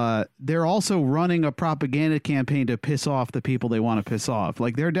 they're also running a propaganda campaign to piss off the people they want to piss off.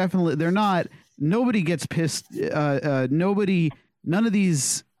 Like nobody gets pissed. None of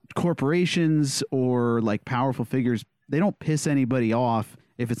these corporations or like powerful figures. They don't piss anybody off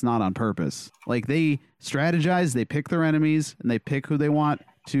if it's not on purpose. Like they strategize, they pick their enemies, and they pick who they want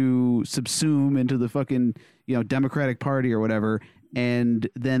to subsume into the fucking Democratic Party or whatever, and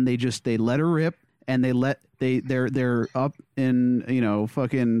then they let her rip, and they're up in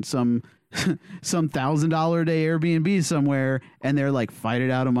fucking some $1,000 a day Airbnb somewhere, and they're like, fight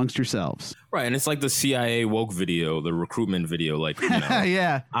it out amongst yourselves. Right, and it's like the CIA woke video, the recruitment video, like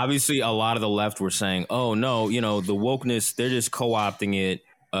yeah. Obviously, a lot of the left were saying, "Oh no, the wokeness, they're just co-opting it.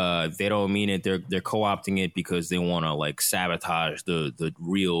 They don't mean it. They're co-opting it because they want to like sabotage the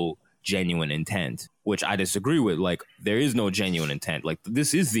real genuine intent," which I disagree with. Like, there is no genuine intent. Like,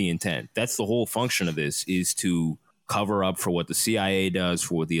 this is the intent. That's the whole function of this, is to cover up for what the CIA does,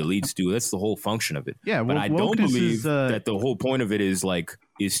 for what the elites do. That's the whole function of it. Yeah, but I don't believe that the whole point of it is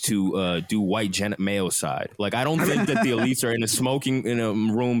to do white male side. Like, I don't think that the elites are in a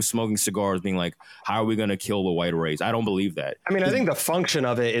room smoking cigars being like, how are we going to kill the white race? I don't believe that. I mean, I think the function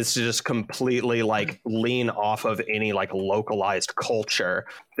of it is to just completely like lean off of any like localized culture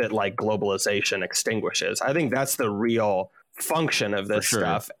that like globalization extinguishes. I think that's the real function of this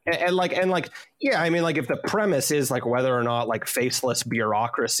stuff. And yeah, I mean, like if the premise is like whether or not like faceless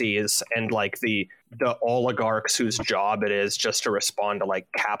bureaucracies and like the oligarchs whose job it is just to respond to like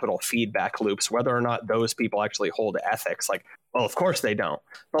capital feedback loops, whether or not those people actually hold ethics, like, well, of course they don't.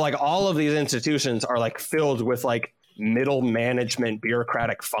 But like all of these institutions are like filled with like middle management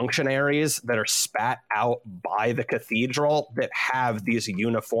bureaucratic functionaries that are spat out by the cathedral that have these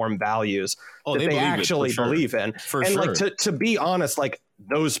uniform values that they actually believe in. Like to be honest, like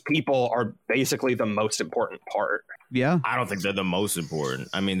those people are basically the most important part. Yeah. I don't think they're the most important.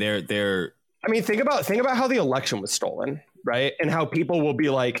 I mean, they're I mean, think about how the election was stolen, right? And how people will be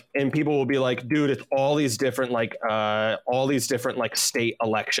like, dude, it's all these different state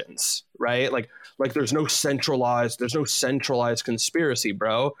elections, right? Like there's no centralized conspiracy,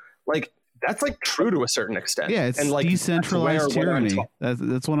 bro. Like that's like true to a certain extent. Yeah, it's and like decentralized tyranny.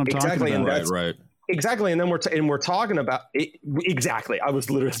 That's what I'm talking about. Right. Exactly. And then we're talking about it. Exactly. I was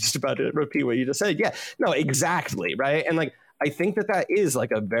literally just about to repeat what you just said. Yeah, no, exactly. Right. And like, I think that is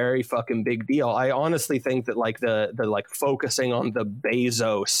like a very fucking big deal. I honestly think that like the like focusing on the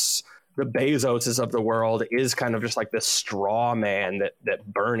Bezoses of the world is kind of just like the straw man that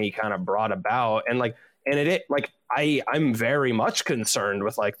Bernie kind of brought about. And like, and it like, I'm very much concerned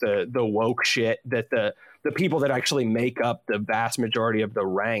with like the woke shit that the people that actually make up the vast majority of the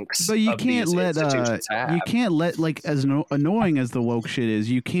ranks. But you can't let like as annoying as the woke shit is,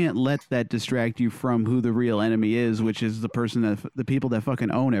 you can't let that distract you from who the real enemy is, which is the people that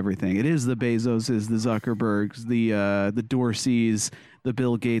fucking own everything. It is the Bezoses, the Zuckerbergs, the Dorseys, the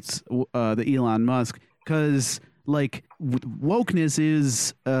Bill Gates, the Elon Musk, because like wokeness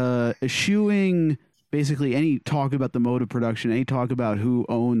is eschewing basically any talk about the mode of production, any talk about who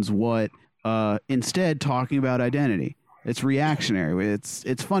owns what. Instead talking about identity. It's reactionary.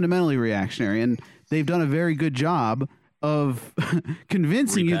 It's fundamentally reactionary, and they've done a very good job of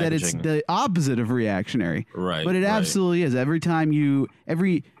convincing you that it's the opposite of reactionary. Right. But it absolutely is. Every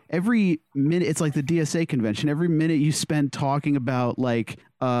every minute, it's like the DSA convention. Every minute you spend talking about like,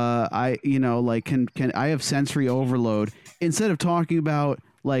 I have sensory overload, instead of talking about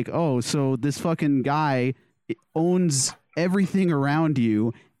like, oh, so this fucking guy owns everything around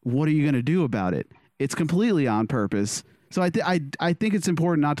you. What are you going to do about it? It's completely on purpose. So I think it's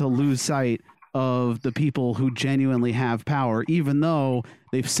important not to lose sight of the people who genuinely have power, even though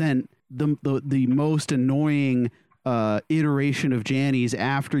they've sent the most annoying iteration of Jannies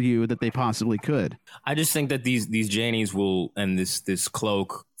after you that they possibly could. I just think that these Jannies will, and this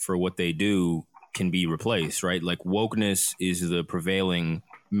cloak for what they do can be replaced, right? Like wokeness is the prevailing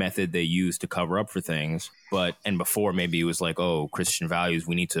method they use to cover up for things. And before maybe it was like, oh, Christian values,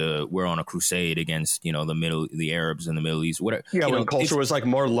 we're on a crusade against, the Arabs in the Middle East. Whatever. Yeah, when culture was like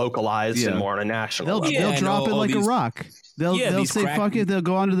more localized and more on a national level. They'll drop it like a rock. They'll say, fuck it, they'll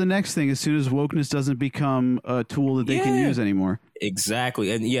go on to the next thing as soon as wokeness doesn't become a tool that they can use anymore.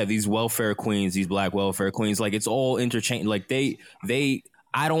 Exactly. And these welfare queens, these black welfare queens, like it's all interchange. Like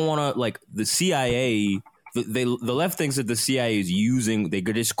I don't want to, like the CIA, the left thinks that the CIA is using, they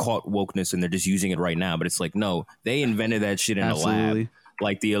just caught wokeness and they're just using it right now. But it's like, no, they invented that shit in a lab.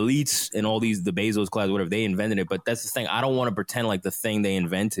 Like the elites and all the Bezos class, whatever, they invented it. But that's the thing. I don't want to pretend like the thing they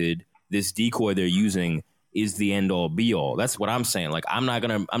invented, this decoy they're using, is the end all be all. That's what I'm saying. Like I'm not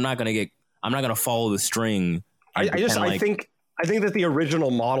gonna follow the string. I think that the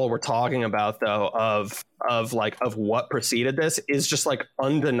original model we're talking about, though, of what preceded this is just like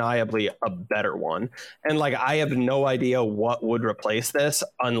undeniably a better one. And like I have no idea what would replace this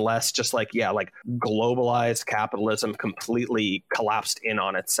unless just like globalized capitalism completely collapsed in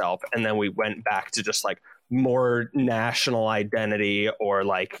on itself, and then we went back to just like more national identity or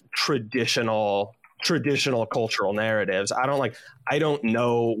like traditional cultural narratives. I don't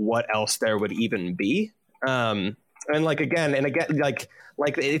know what else there would even be. And like again, like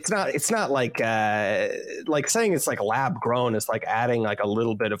it's not like saying it's like lab grown is like adding like a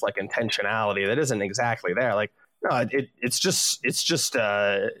little bit of like intentionality that isn't exactly there. Like no, it's just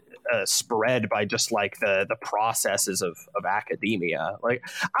spread by just like the processes of academia. Like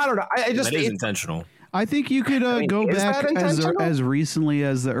I don't know. I just that is intentional. I think you could go back as recently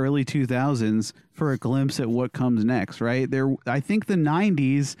as the early 2000s for a glimpse at what comes next, right? I think the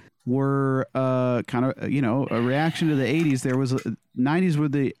 90s were kind of, a reaction to the 80s. There was 90s were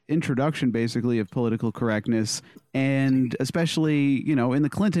the introduction basically of political correctness. And especially, in the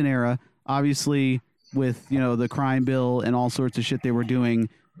Clinton era, obviously with, the crime bill and all sorts of shit they were doing,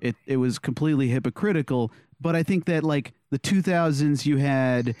 it was completely hypocritical. But I think that like the 2000s, you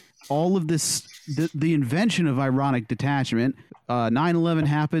had all of this, the invention of ironic detachment. 9/11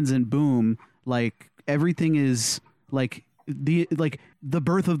 happens and boom, like everything is like the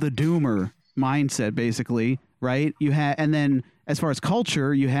birth of the doomer mindset, basically, right? You had, and then as far as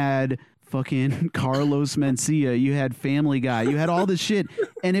culture, you had fucking Carlos Mencia, you had Family Guy, you had all this shit,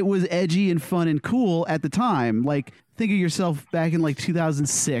 and it was edgy and fun and cool at the time. Like, think of yourself back in like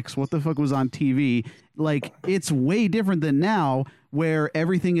 2006. What the fuck was on TV? Like, it's way different than now, where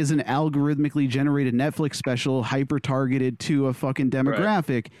everything is an algorithmically generated Netflix special, hyper targeted to a fucking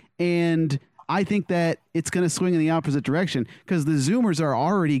demographic, right. And I think that it's going to swing in the opposite direction because the Zoomers are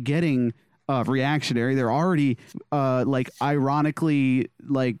already getting reactionary. They're already ironically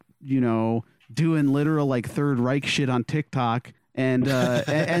doing literal like Third Reich shit on TikTok. And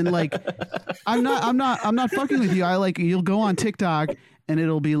like I'm not fucking with you. You'll go on TikTok and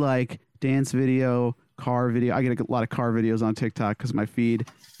it'll be like dance video, car video. I get a lot of car videos on TikTok because my feed.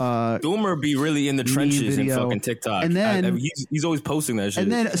 Doomer be really in the trenches in fucking TikTok, and then he's always posting that shit.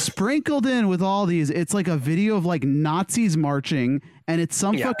 And then sprinkled in with all these, it's like a video of like Nazis marching, and it's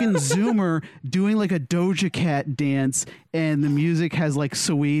some fucking Zoomer doing like a Doja Cat dance, and the music has like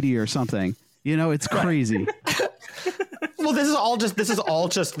Saweetie or something. It's crazy. Well, this is all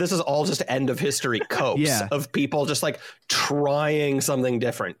just end of history copes of people just like trying something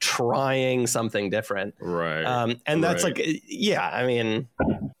different. Right. And that's like, I mean,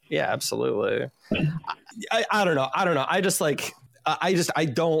 absolutely. I don't know. I just like, I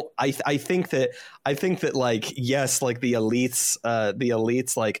think that like, yes, like the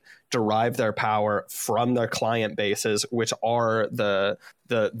elites like derive their power from their client bases, which are the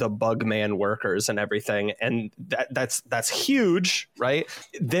bugman workers and everything. And that's huge, right?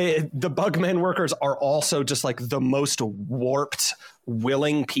 The bugman workers are also just like the most warped,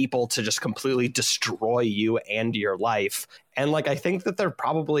 willing people to just completely destroy you and your life. And like, I think that there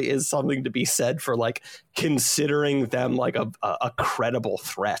probably is something to be said for like considering them like a credible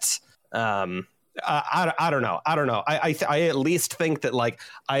threat. I don't know. I at least think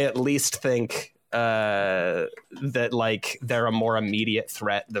that like they're a more immediate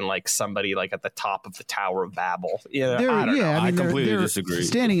threat than like somebody like at the top of the Tower of Babel. Yeah, I don't know. I completely disagree.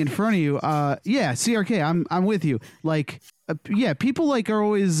 Standing in front of you, CRK, I'm with you. Like, people like are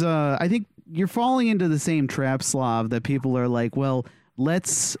always. I think you're falling into the same trap, Slav. That people are like, well,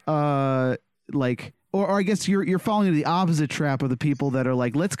 let's like. Or I guess you're falling into the opposite trap of the people that are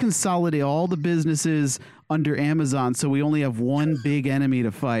like, let's consolidate all the businesses under Amazon so we only have one big enemy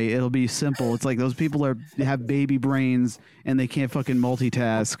to fight. It'll be simple. It's like those people have baby brains and they can't fucking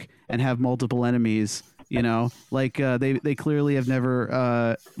multitask and have multiple enemies. You know, like they clearly have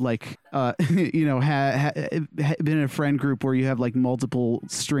never been in a friend group where you have like multiple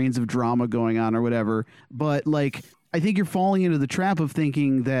strains of drama going on or whatever. But like, I think you're falling into the trap of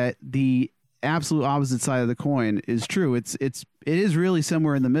thinking that the absolute opposite side of the coin is true. It is really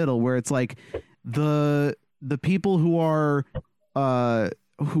somewhere in the middle where it's like the people who are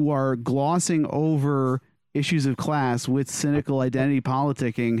glossing over issues of class with cynical identity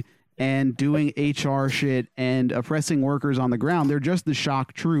politicking and doing HR shit and oppressing workers on the ground. They're just the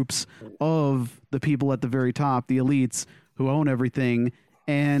shock troops of the people at the very top, the elites who own everything,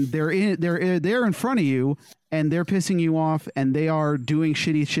 and they're in front of you and they're pissing you off and they are doing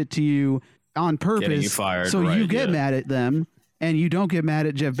shitty shit to you on purpose. Getting you fired, so you get mad at them and you don't get mad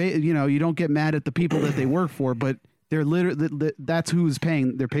at Jeff Bezos. You know, you don't get mad at the people that they work for, but they're literally that's who's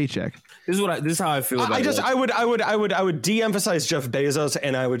paying their paycheck. This is how I feel about it. I would de-emphasize Jeff Bezos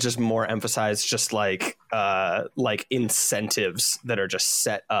and I would just more emphasize just like incentives that are just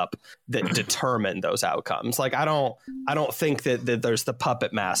set up that determine those outcomes. Like I don't think that there's the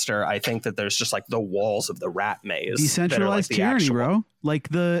puppet master. I think that there's just like the walls of the rat maze. Decentralized tyranny, bro. Like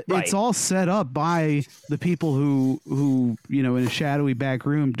it's all set up by the people who in a shadowy back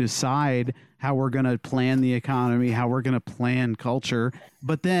room decide how we're going to plan the economy, how we're going to plan culture.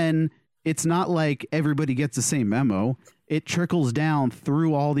 But then it's not like everybody gets the same memo. It trickles down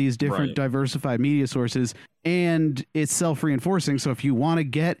through all these different diversified media sources, and it's self-reinforcing. So if you want to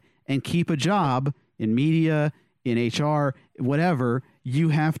get and keep a job in media, in HR, whatever, you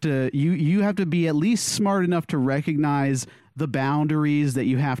have to be at least smart enough to recognize the boundaries that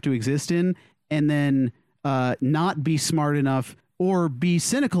you have to exist in, and then not be smart enough or be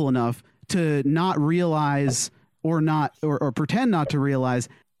cynical enough to not realize or pretend not to realize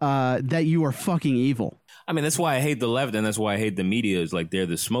that you are fucking evil. I mean, that's why I hate the left, and that's why I hate the media. Is like they're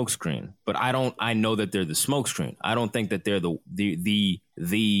the smokescreen, but I know that they're the smokescreen. I don't think that they're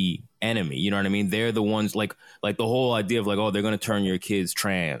the enemy. You know what I mean? They're the ones like the whole idea of like, oh, they're going to turn your kids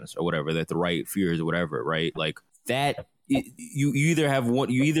trans or whatever, that the right fears or whatever, right? Like that. You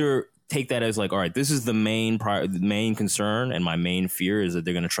either take that as like, all right, this is the main concern, and my main fear is that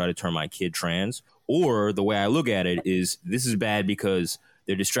they're going to try to turn my kid trans. Or the way I look at it is, this is bad because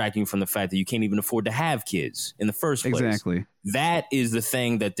they're distracting from the fact that you can't even afford to have kids in the first place. Exactly. That is the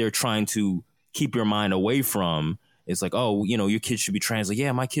thing that they're trying to keep your mind away from. It's like, oh, your kid should be trans. Like,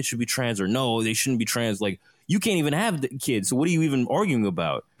 yeah, my kid should be trans, or no, they shouldn't be trans. Like, you can't even have the kids. So what are you even arguing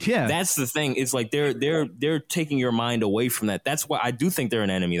about? Yeah, that's the thing. It's like they're taking your mind away from that. That's why I do think they're an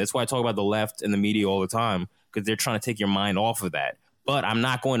enemy. That's why I talk about the left and the media all the time, because they're trying to take your mind off of that. But I'm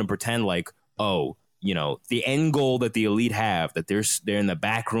not going to pretend like, oh, the end goal that the elite have, that they're in the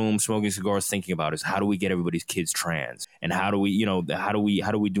back room smoking cigars thinking about, is how do we get everybody's kids trans, and how do we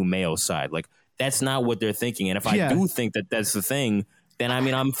do male side? Like, that's not what they're thinking. And if I do think that that's the thing, then I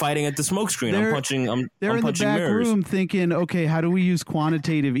mean, I'm fighting at the smoke screen. I'm punching They're in the back mirrors. room thinking, okay, how do we use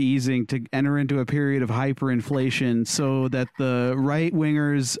quantitative easing to enter into a period of hyperinflation so that the right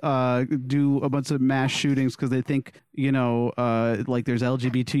wingers do a bunch of mass shootings because they think, like there's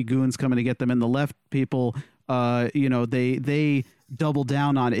LGBT goons coming to get them, and the left people, they double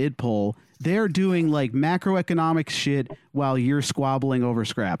down on idpol. They're doing like macroeconomic shit while you're squabbling over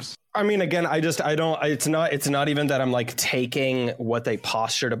scraps. I mean, again, it's not even that I'm like taking what they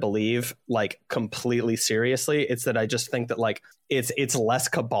posture to believe like completely seriously. It's that I just think that like it's less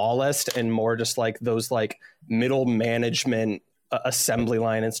cabalist and more just like those like middle management assembly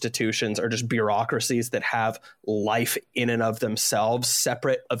line institutions, or just bureaucracies that have life in and of themselves,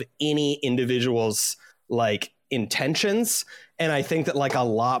 separate of any individual's like intentions. And I think that like a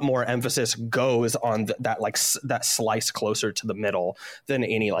lot more emphasis goes on that slice closer to the middle than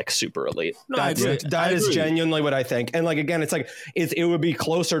any like super elite. No, that is genuinely what I think. And like, again, it's like it would be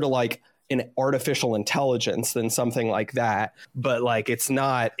closer to like an artificial intelligence than something like that. But like it's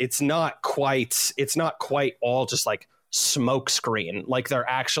not quite all just like smokescreen. Like there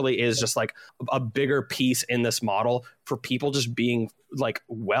actually is just like a bigger piece in this model for people just being like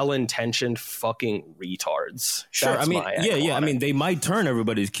well-intentioned fucking retards. Sure. That's I mean, yeah. I it. mean, they might turn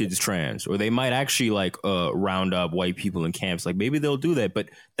everybody's kids trans, or they might actually like round up white people in camps. Like maybe they'll do that, but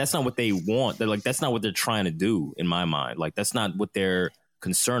that's not what they want. They're like, that's not what they're trying to do in my mind. Like that's not what they're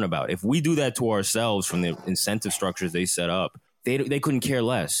concerned about. If we do that to ourselves from the incentive structures they set up, they couldn't care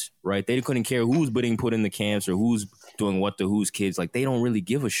less, right? They couldn't care who's being put in the camps or who's doing what to whose kids. Like they don't really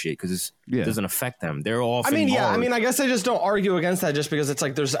give a shit because it doesn't affect them. They're all. I mean, I guess I just don't argue against that just because it's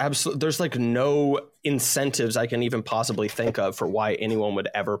like there's like no incentives I can even possibly think of for why anyone would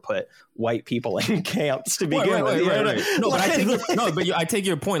ever put white people in camps to begin with. Right. No, but I take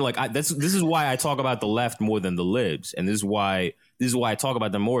your point. Like this is why I talk about the left more than the libs, and this is why I talk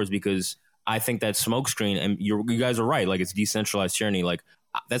about them more is because I think that smokescreen, and you guys are right. Like it's decentralized tyranny. Like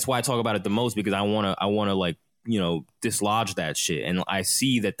that's why I talk about it the most because I want to like, you know, dislodge that shit. And I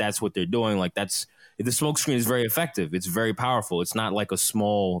see that that's what they're doing. Like the smokescreen is very effective. It's very powerful. It's not like a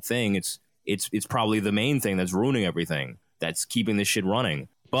small thing. It's probably the main thing that's ruining everything. That's keeping this shit running.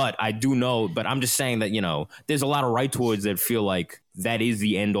 But I do know, but I'm just saying that, you know, there's a lot of right-towards that feel like that is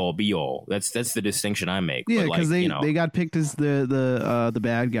the end-all, be-all. That's the distinction I make. Yeah, because they got picked as the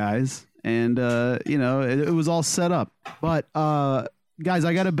bad guys. And, you know, it was all set up. But, guys,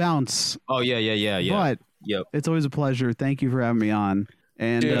 I got to bounce. Oh, yeah. But yep. It's always a pleasure. Thank you for having me on.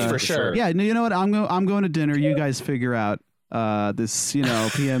 And dude, for sure. Yeah, you know what? I'm going to dinner. You guys figure out this, you know,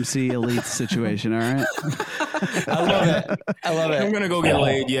 PMC elite situation, all right? I love it. I'm going to go get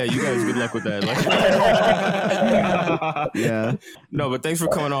laid. Yeah, you guys, good luck with that. Yeah. No, but thanks for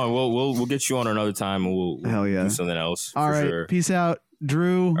coming on. We'll get you on another time and we'll Hell yeah. do something else. All right. Sure. Peace out.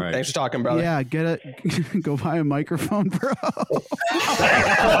 Drew, right. Thanks for talking, brother. Yeah, go buy a microphone, bro.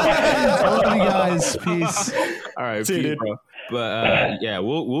 I love you guys. Peace. All right, see you, dude. Bro. But yeah,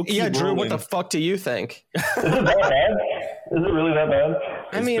 we'll keep Drew. rolling. What the fuck do you think? Is it that bad? Is it really that bad?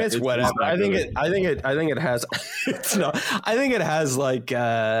 I mean, it's whatever. I think it has. It's not. I think it has like.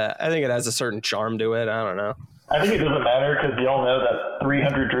 I think it has a certain charm to it. I don't know. I think it doesn't matter because you all know that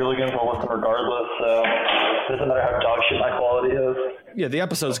 300 Drilligans will listen regardless. So it doesn't matter how dog shit my quality is. Yeah, the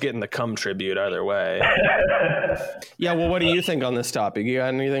episode's getting the cum tribute either way. Yeah, well, what do you think on this topic? You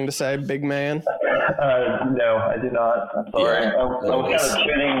got anything to say, big man? No, I do not. I'm sorry. Yeah, I was kind of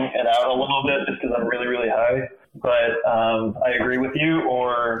tuning it out a little bit just because I'm really, really high. But I agree with you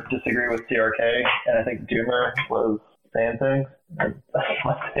or disagree with CRK, and I think Doomer was saying things. That's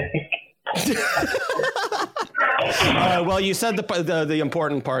my take. Well, you said the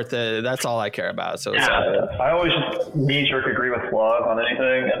important part. That's all I care about. So it's I always just knee-jerk agree with SLAV on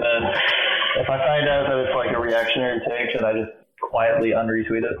anything, and then if I find out that it's like a reactionary take, then I just quietly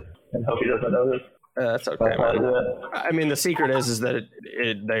unretweet it and hope he doesn't notice. That's okay, man. I mean, the secret is that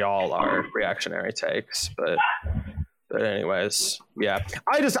they all are reactionary takes, but anyways, yeah.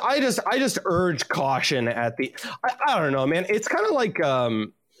 I just urge caution at the. I don't know, man. It's kind of like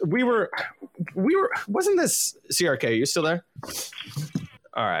we were wasn't this CRK? Are you still there?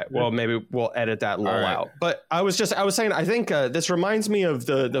 All right. Well, maybe we'll edit that lull out. But I was saying, I think this reminds me of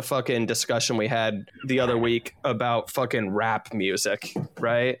the fucking discussion we had the other week about fucking rap music,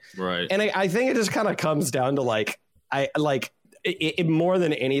 right? Right. And I think it just kind of comes down to it more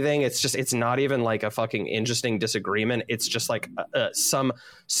than anything, it's not even like a fucking interesting disagreement. It's just like some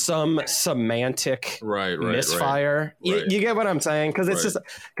semantic misfire. Right. You get what I'm saying? Because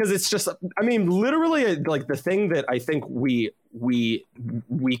it's just I mean, literally, like the thing that I think we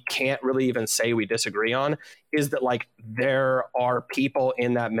can't really even say we disagree on is that like there are people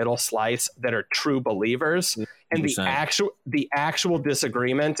in that middle slice that are true believers, and 100%. the actual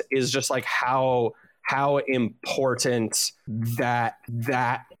disagreement is just like how important that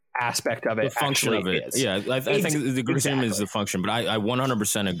aspect of it, the function of it is. Yeah, I think the agreement is the function, but I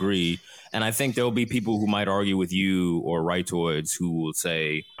 100% agree. And I think there'll be people who might argue with you or right-towards who will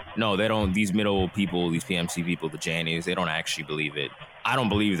say, no, they don't, these middle people, these PMC people, the Jannies, they don't actually believe it. I don't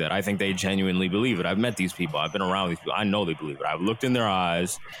believe that. I think they genuinely believe it. I've met these people. I've been around these people. I know they believe it. I've looked in their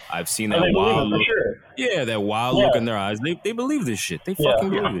eyes. I've seen that wild look. Sure. Yeah, that wild look in their eyes. They believe this shit. They fucking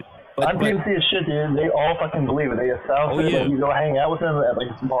believe it. I'm PMC as shit, dude. They all fucking believe it. They espouse it. Like, you go hang out with them at like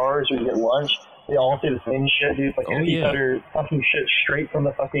bars or you get lunch. They all say the same shit, dude. Like cookie cutter fucking shit straight from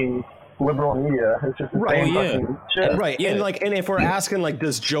the fucking liberal media. It's just the same fucking shit. Right. Yeah. And if we're asking like,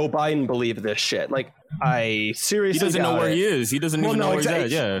 does Joe Biden believe this shit? Like, I seriously he doesn't know where he is. He doesn't even know where he's at.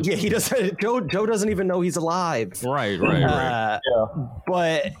 Yeah, he doesn't. Joe doesn't even know he's alive. Right.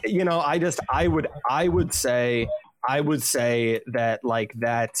 But you know, I would say I would say that like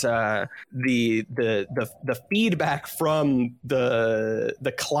that the feedback from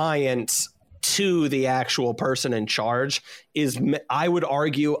the client to the actual person in charge is, I would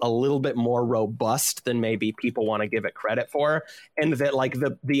argue, a little bit more robust than maybe people want to give it credit for. And that like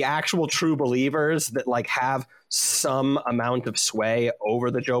the actual true believers that like have some amount of sway over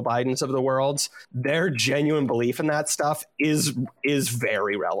the Joe Bidens of the world, their genuine belief in that stuff is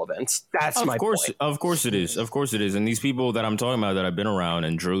very relevant. That's my point. Of course it is. Of course it is. And these people that I'm talking about that I've been around,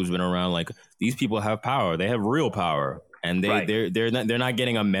 and Drew's been around, like, these people have power. They have real power. And they're not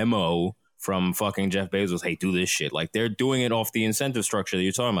getting a memo from fucking Jeff Bezos, hey, do this shit. Like, they're doing it off the incentive structure that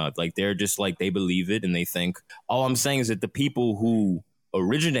you're talking about. Like, they're just like, they believe it and they think. All I'm saying is that the people who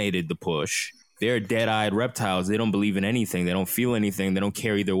originated the push, they're dead-eyed reptiles. They don't believe in anything. They don't feel anything. They don't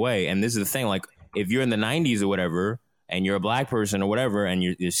care either way. And this is the thing. Like, if you're in the 90s or whatever, and you're a black person or whatever, and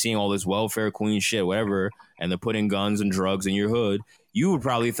you're seeing all this welfare queen shit, whatever, and they're putting guns and drugs in your hood, you would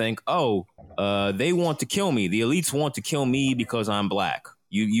probably think, they want to kill me. The elites want to kill me because I'm black.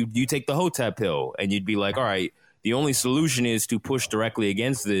 You take the Hotep pill, and you'd be like, all right, the only solution is to push directly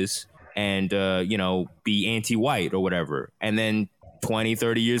against this and, be anti-white or whatever. And then 20,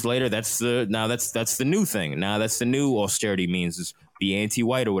 30 years later, that's the new thing. Now that's the new austerity means, is be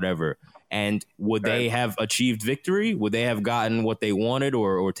anti-white or whatever. And would they have achieved victory? Would they have gotten what they wanted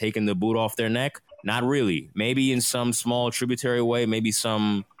or taken the boot off their neck? Not really. Maybe in some small tributary way, maybe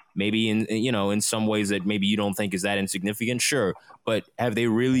in some ways that maybe you don't think is that insignificant. Sure. But have they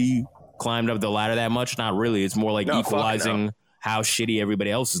really climbed up the ladder that much? Not really. It's more like equalizing how shitty everybody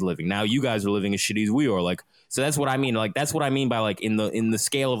else is living. Now you guys are living as shitty as we are. Like, so that's what I mean. Like, that's what I mean by like in the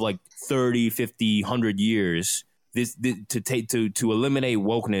scale of like 30, 50, 100 years, to eliminate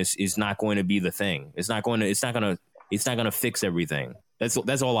wokeness is not going to be the thing. It's not going to fix everything.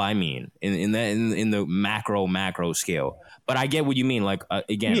 That's all I mean in the macro scale. But I get what you mean. Like,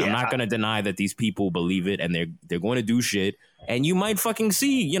 again, I'm not going to deny that these people believe it and they're going to do shit. And you might fucking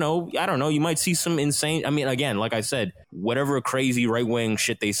see, I don't know, you might see some insane. I mean, again, like I said, whatever crazy right wing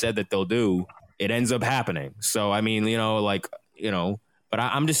shit they said that they'll do, it ends up happening. So I mean, but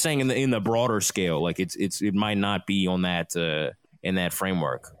I'm just saying in the broader scale, like it might not be on that in that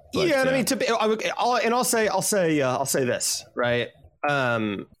framework. But, I mean, I'll say this, right?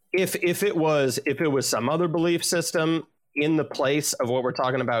 If it was some other belief system in the place of what we're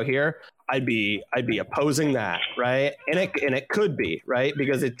talking about here, I'd be opposing that, right? And it could be, right?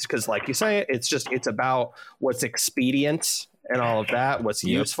 Because like you say, it's about what's expedient and all of that, what's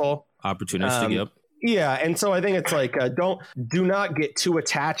useful, opportunistic. Yep. Yeah, and so I think it's like do not get too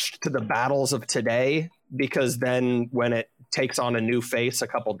attached to the battles of today, because then when it takes on a new face a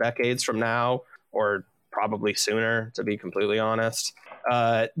couple decades from now, or probably sooner, to be completely honest,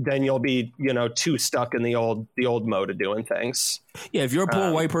 then you'll be too stuck in the old mode of doing things. Yeah, if you're a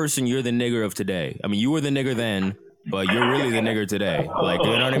poor white person, you're the nigger of today. I mean, you were the nigger then, but you're really the nigger today. Like,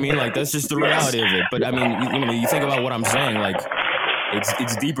 you know what I mean? Like, that's just the reality of it. But I mean, you think about what I'm saying, like,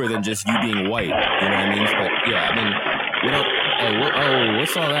 it's deeper than just you being white. You know what I mean? But yeah, I mean,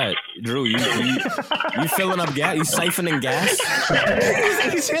 what's all that, Drew? You filling up gas? You siphoning gas?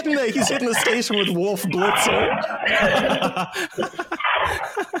 he's hitting the station with Wolf Blitzer.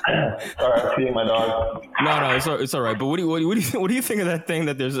 Sorry, I'm feeding my dog. No, it's all right. But what do you think of that thing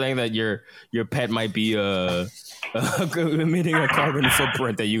that they're saying that your pet might be emitting a carbon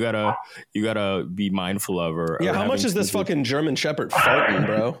footprint that you gotta be mindful of? Or how much is this fucking German Shepherd farting,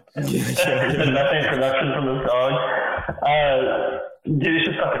 bro? Nothing production from this dog. Dude, it's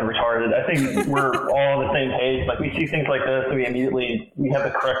just fucking retarded. I think we're all on the same page. Like, we see things like this, and we have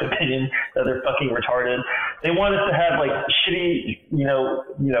the correct opinion that they're fucking retarded. They want us to have like shitty,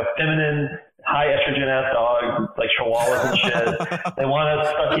 feminine, high estrogen ass dogs, like chihuahuas and shit. They want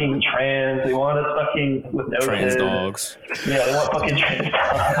us fucking trans. They want us fucking with no trans kids. dogs. Yeah, they want fucking trans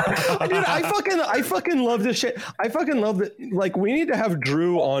dogs. Dude, I fucking love this shit. I fucking love that. Like, we need to have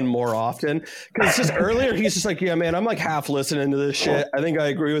Drew on more often, because just earlier he's just like, yeah, man, I'm like half listening to this shit. I think I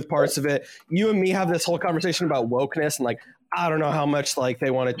agree with parts of it. You and me have this whole conversation about wokeness, and like, I don't know how much like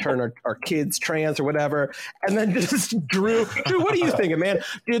they want to turn our kids trans or whatever. And then just Drew, what are you thinking, man?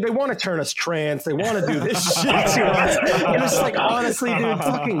 Dude, they want to turn us trans. They want to do this shit to us. And it's like, honestly, dude,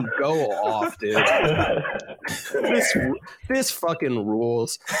 fucking go off, dude. This fucking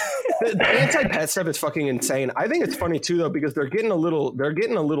rules. The anti-pet stuff is fucking insane. I think it's funny too, though, because they're getting a little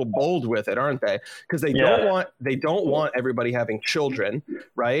bold with it, aren't they? Because they don't want everybody having children,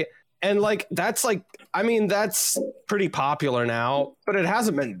 right? And like that's like, I mean, that's pretty popular now, but it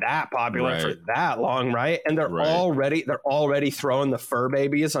hasn't been that popular for that long, right? And they're already throwing the fur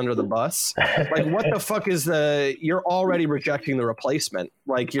babies under the bus. Like, what the fuck is you're already rejecting the replacement.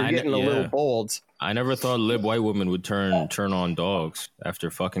 Like, you're getting a little bold. I never thought lib white women would turn on dogs after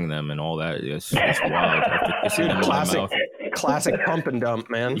fucking them and all that. It's wild. Classic pump and dump,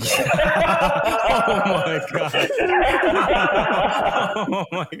 man. Oh my god. Oh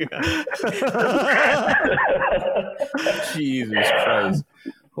my god. Jesus Christ.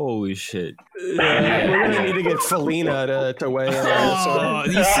 Holy shit. Yeah, we're going to need to get Felina to weigh in on this one.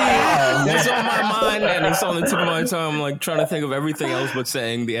 You see, that's on my mind, and it's on the tip of my tongue. I'm like trying to think of everything else but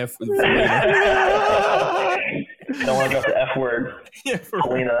saying the F with Felina. Don't want to drop the F word. Yeah,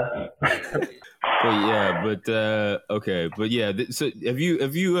 Felina. Okay. But yeah, so have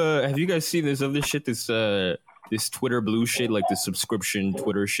you guys seen this other shit, this Twitter blue shit, like the subscription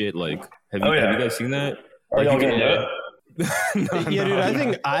Twitter shit? Like, have you guys seen that? Are y'all gonna do it? Dude,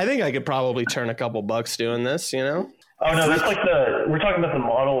 I think I could probably turn a couple bucks doing this, you know? Oh no, that's like we're talking about the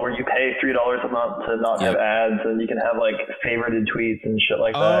model where you pay $3 a month to not have ads, and you can have like favorited tweets and shit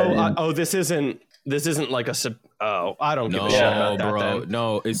like that. This isn't like I don't give a shit about that. Bro, then.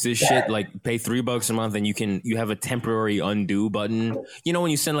 no, it's this shit like pay $3 a month and you have a temporary undo button. You know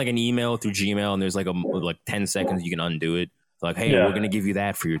when you send like an email through Gmail and there's like 10 seconds you can undo it. Like, hey, we're gonna give you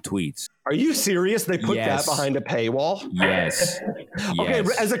that for your tweets. Are you serious? They put that behind a paywall? Yes. Okay,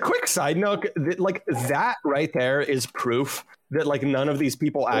 as a quick side note, like that right there is proof that like none of these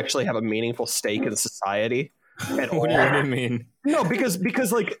people actually have a meaningful stake in society. What do you mean? No, because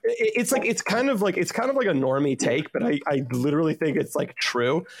like it's kind of like a normie take, but I literally think it's like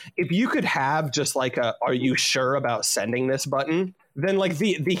true. If you could have just like are you sure about sending this button, then like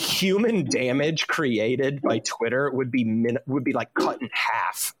the human damage created by Twitter would be like cut in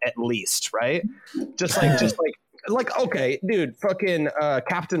half at least, right? Just like okay, dude, fucking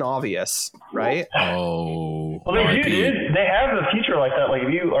Captain Obvious, right? Oh, well, they have a feature like that. Like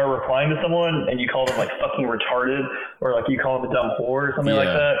if you are replying to someone and you call them like fucking retarded, or like you call them a dumb whore or something like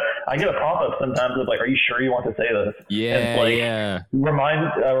that, I get a pop up sometimes of like, are you sure you want to say this?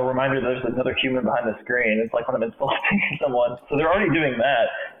 Reminder there's another human behind the screen. It's like when I'm insulting someone, so they're already doing that.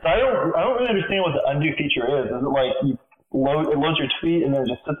 So I don't really understand what the undo feature is. Is it like it loads your tweet and then it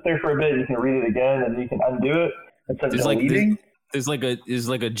just sits there for a bit, and you can read it again and you can undo it? There's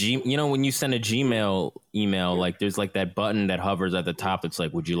like a G, you know, when you send a Gmail email, like there's like that button that hovers at the top that's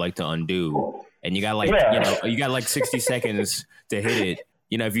like, would you like to undo? And you got like you got like 60 seconds to hit it.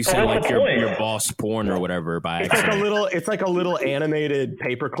 You know, if you say like your boss porn or whatever by accident. It's like a little animated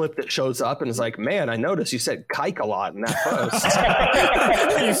paperclip that shows up and is like, man, I noticed you said kike a lot in that post.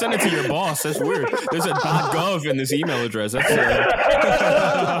 You send it to your boss. That's weird. There's a .gov in this email address. That's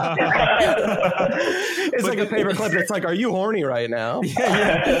it's like a paperclip that's like, are you horny right now?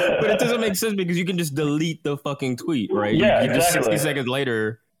 Yeah. But it doesn't make sense because you can just delete the fucking tweet, right? Yeah, you just 60 seconds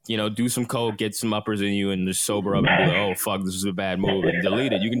later, you know, do some coke, get some uppers in you, and just sober up and be like, oh, fuck, this is a bad move, and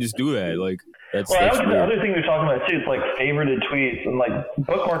delete it. You can just do that. Like, that's the other thing they're talking about, too. It's like favorited tweets, and like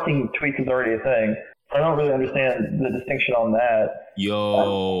bookmarking tweets is already a thing. I don't really understand the distinction on that.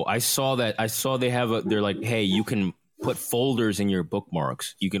 Yo, I saw that. I saw they're like, hey, you can put folders in your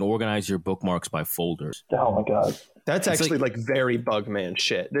bookmarks. You can organize your bookmarks by folders. Oh my God. That's actually like very Bugman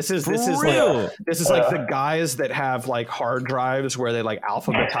shit. This is like the guys that have like hard drives where they like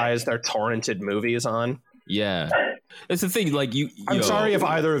alphabetize their torrented movies on. Yeah, it's the thing. Like I'm sorry if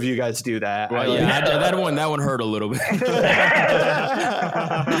either of you guys do that. Right? That one hurt a little bit.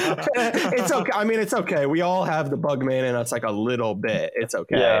 It's okay. I mean, it's okay. We all have the Bugman in us like a little bit. It's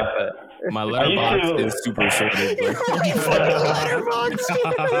okay. Yeah. But my letterbox is super sorted.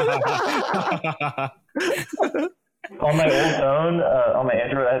 On my old phone, on my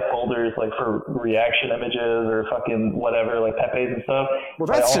Android, I have folders like for reaction images or fucking whatever, like Pepe's and stuff. Well,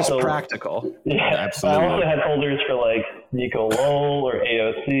 that's just practical. Yeah, absolutely. I also had folders for like Nico Lowell or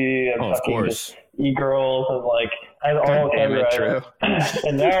AOC and fucking just e-girls and like I had all categorized.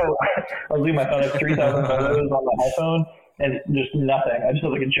 And now I was leaving my phone. I have 3,000 photos on my iPhone. And just nothing. I just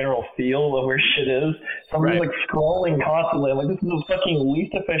have like a general feel of where shit is. So I'm just like scrolling constantly. I'm like, this is the fucking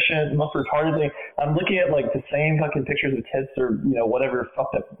least efficient, most retarded thing. I'm looking at like the same fucking pictures of tits or, you know, whatever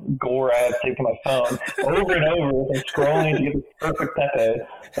fucked up gore I have saved to my phone over and over and scrolling to get this perfect Pepe.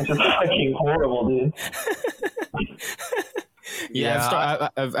 It's just fucking horrible, dude. Yeah,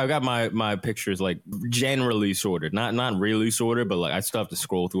 I've got my pictures like generally sorted. Not really sorted, but like I still have to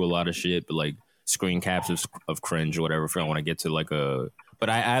scroll through a lot of shit, but like screen caps of cringe or whatever if I want to get to like a But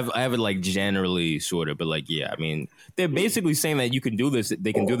I have it like generally sort of, but like, yeah, I mean, they're basically saying that you can do this.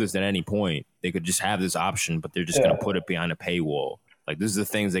 They can do this at any point. They could just have this option, but they're just going to put it behind a paywall. Like, this is the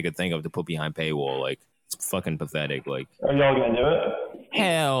things they could think of to put behind paywall. Like, it's fucking pathetic. Like, are y'all going to do it?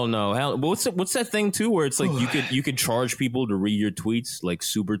 Hell no. Hell, what's that thing too where it's like you could charge people to read your tweets, like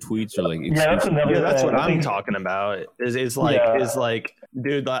super tweets or like that's what I'm talking about. Is like,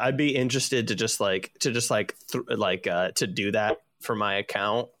 dude, I'd be interested to just to do that for my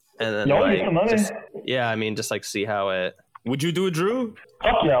account and then y'all get some money. I mean, just like see how it. Would you do it, Drew?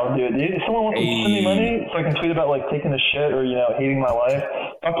 Fuck yeah, I'll do it, dude. If someone wants to send me money so I can tweet about like taking a shit or hating my life,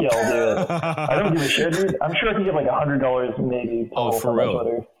 fuck yeah, I'll do it. I don't give a shit, dude. I'm sure I can get like $100 maybe. Oh, for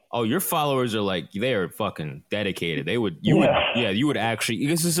real? Oh, your followers are like, they are fucking dedicated. You would actually,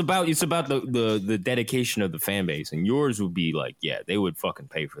 because it's about the dedication of the fan base, and yours would be like, they would fucking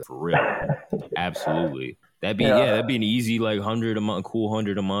pay for real. Absolutely. That'd be an easy like 100 a month, cool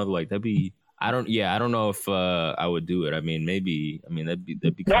 100 a month. Like that'd be. I don't know if I would do it. I mean, maybe. I mean, that'd be.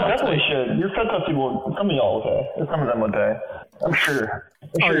 No, definitely should. Your FedPost people, some of y'all would pay. Some of them would pay. I'm sure.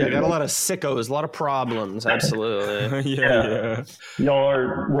 You got a lot of sickos, a lot of problems. Absolutely. Yeah. Y'all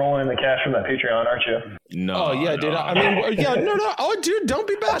are rolling in the cash from that Patreon, aren't you? No. Oh yeah, dude. I mean, no. Oh, dude, don't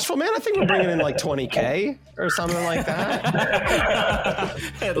be bashful, man. I think we're bringing in like $20K or something like that.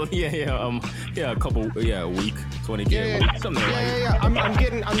 A couple, a week, $20K a week, something like that. Yeah.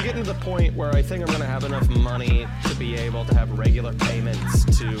 I'm getting to the point where I think I'm gonna have enough money to be able to have regular payments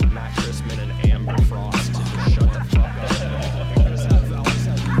to Matt Christman and Amber Frost to just shut the fuck up. I'll just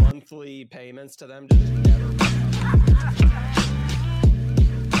have monthly payments to them to just never.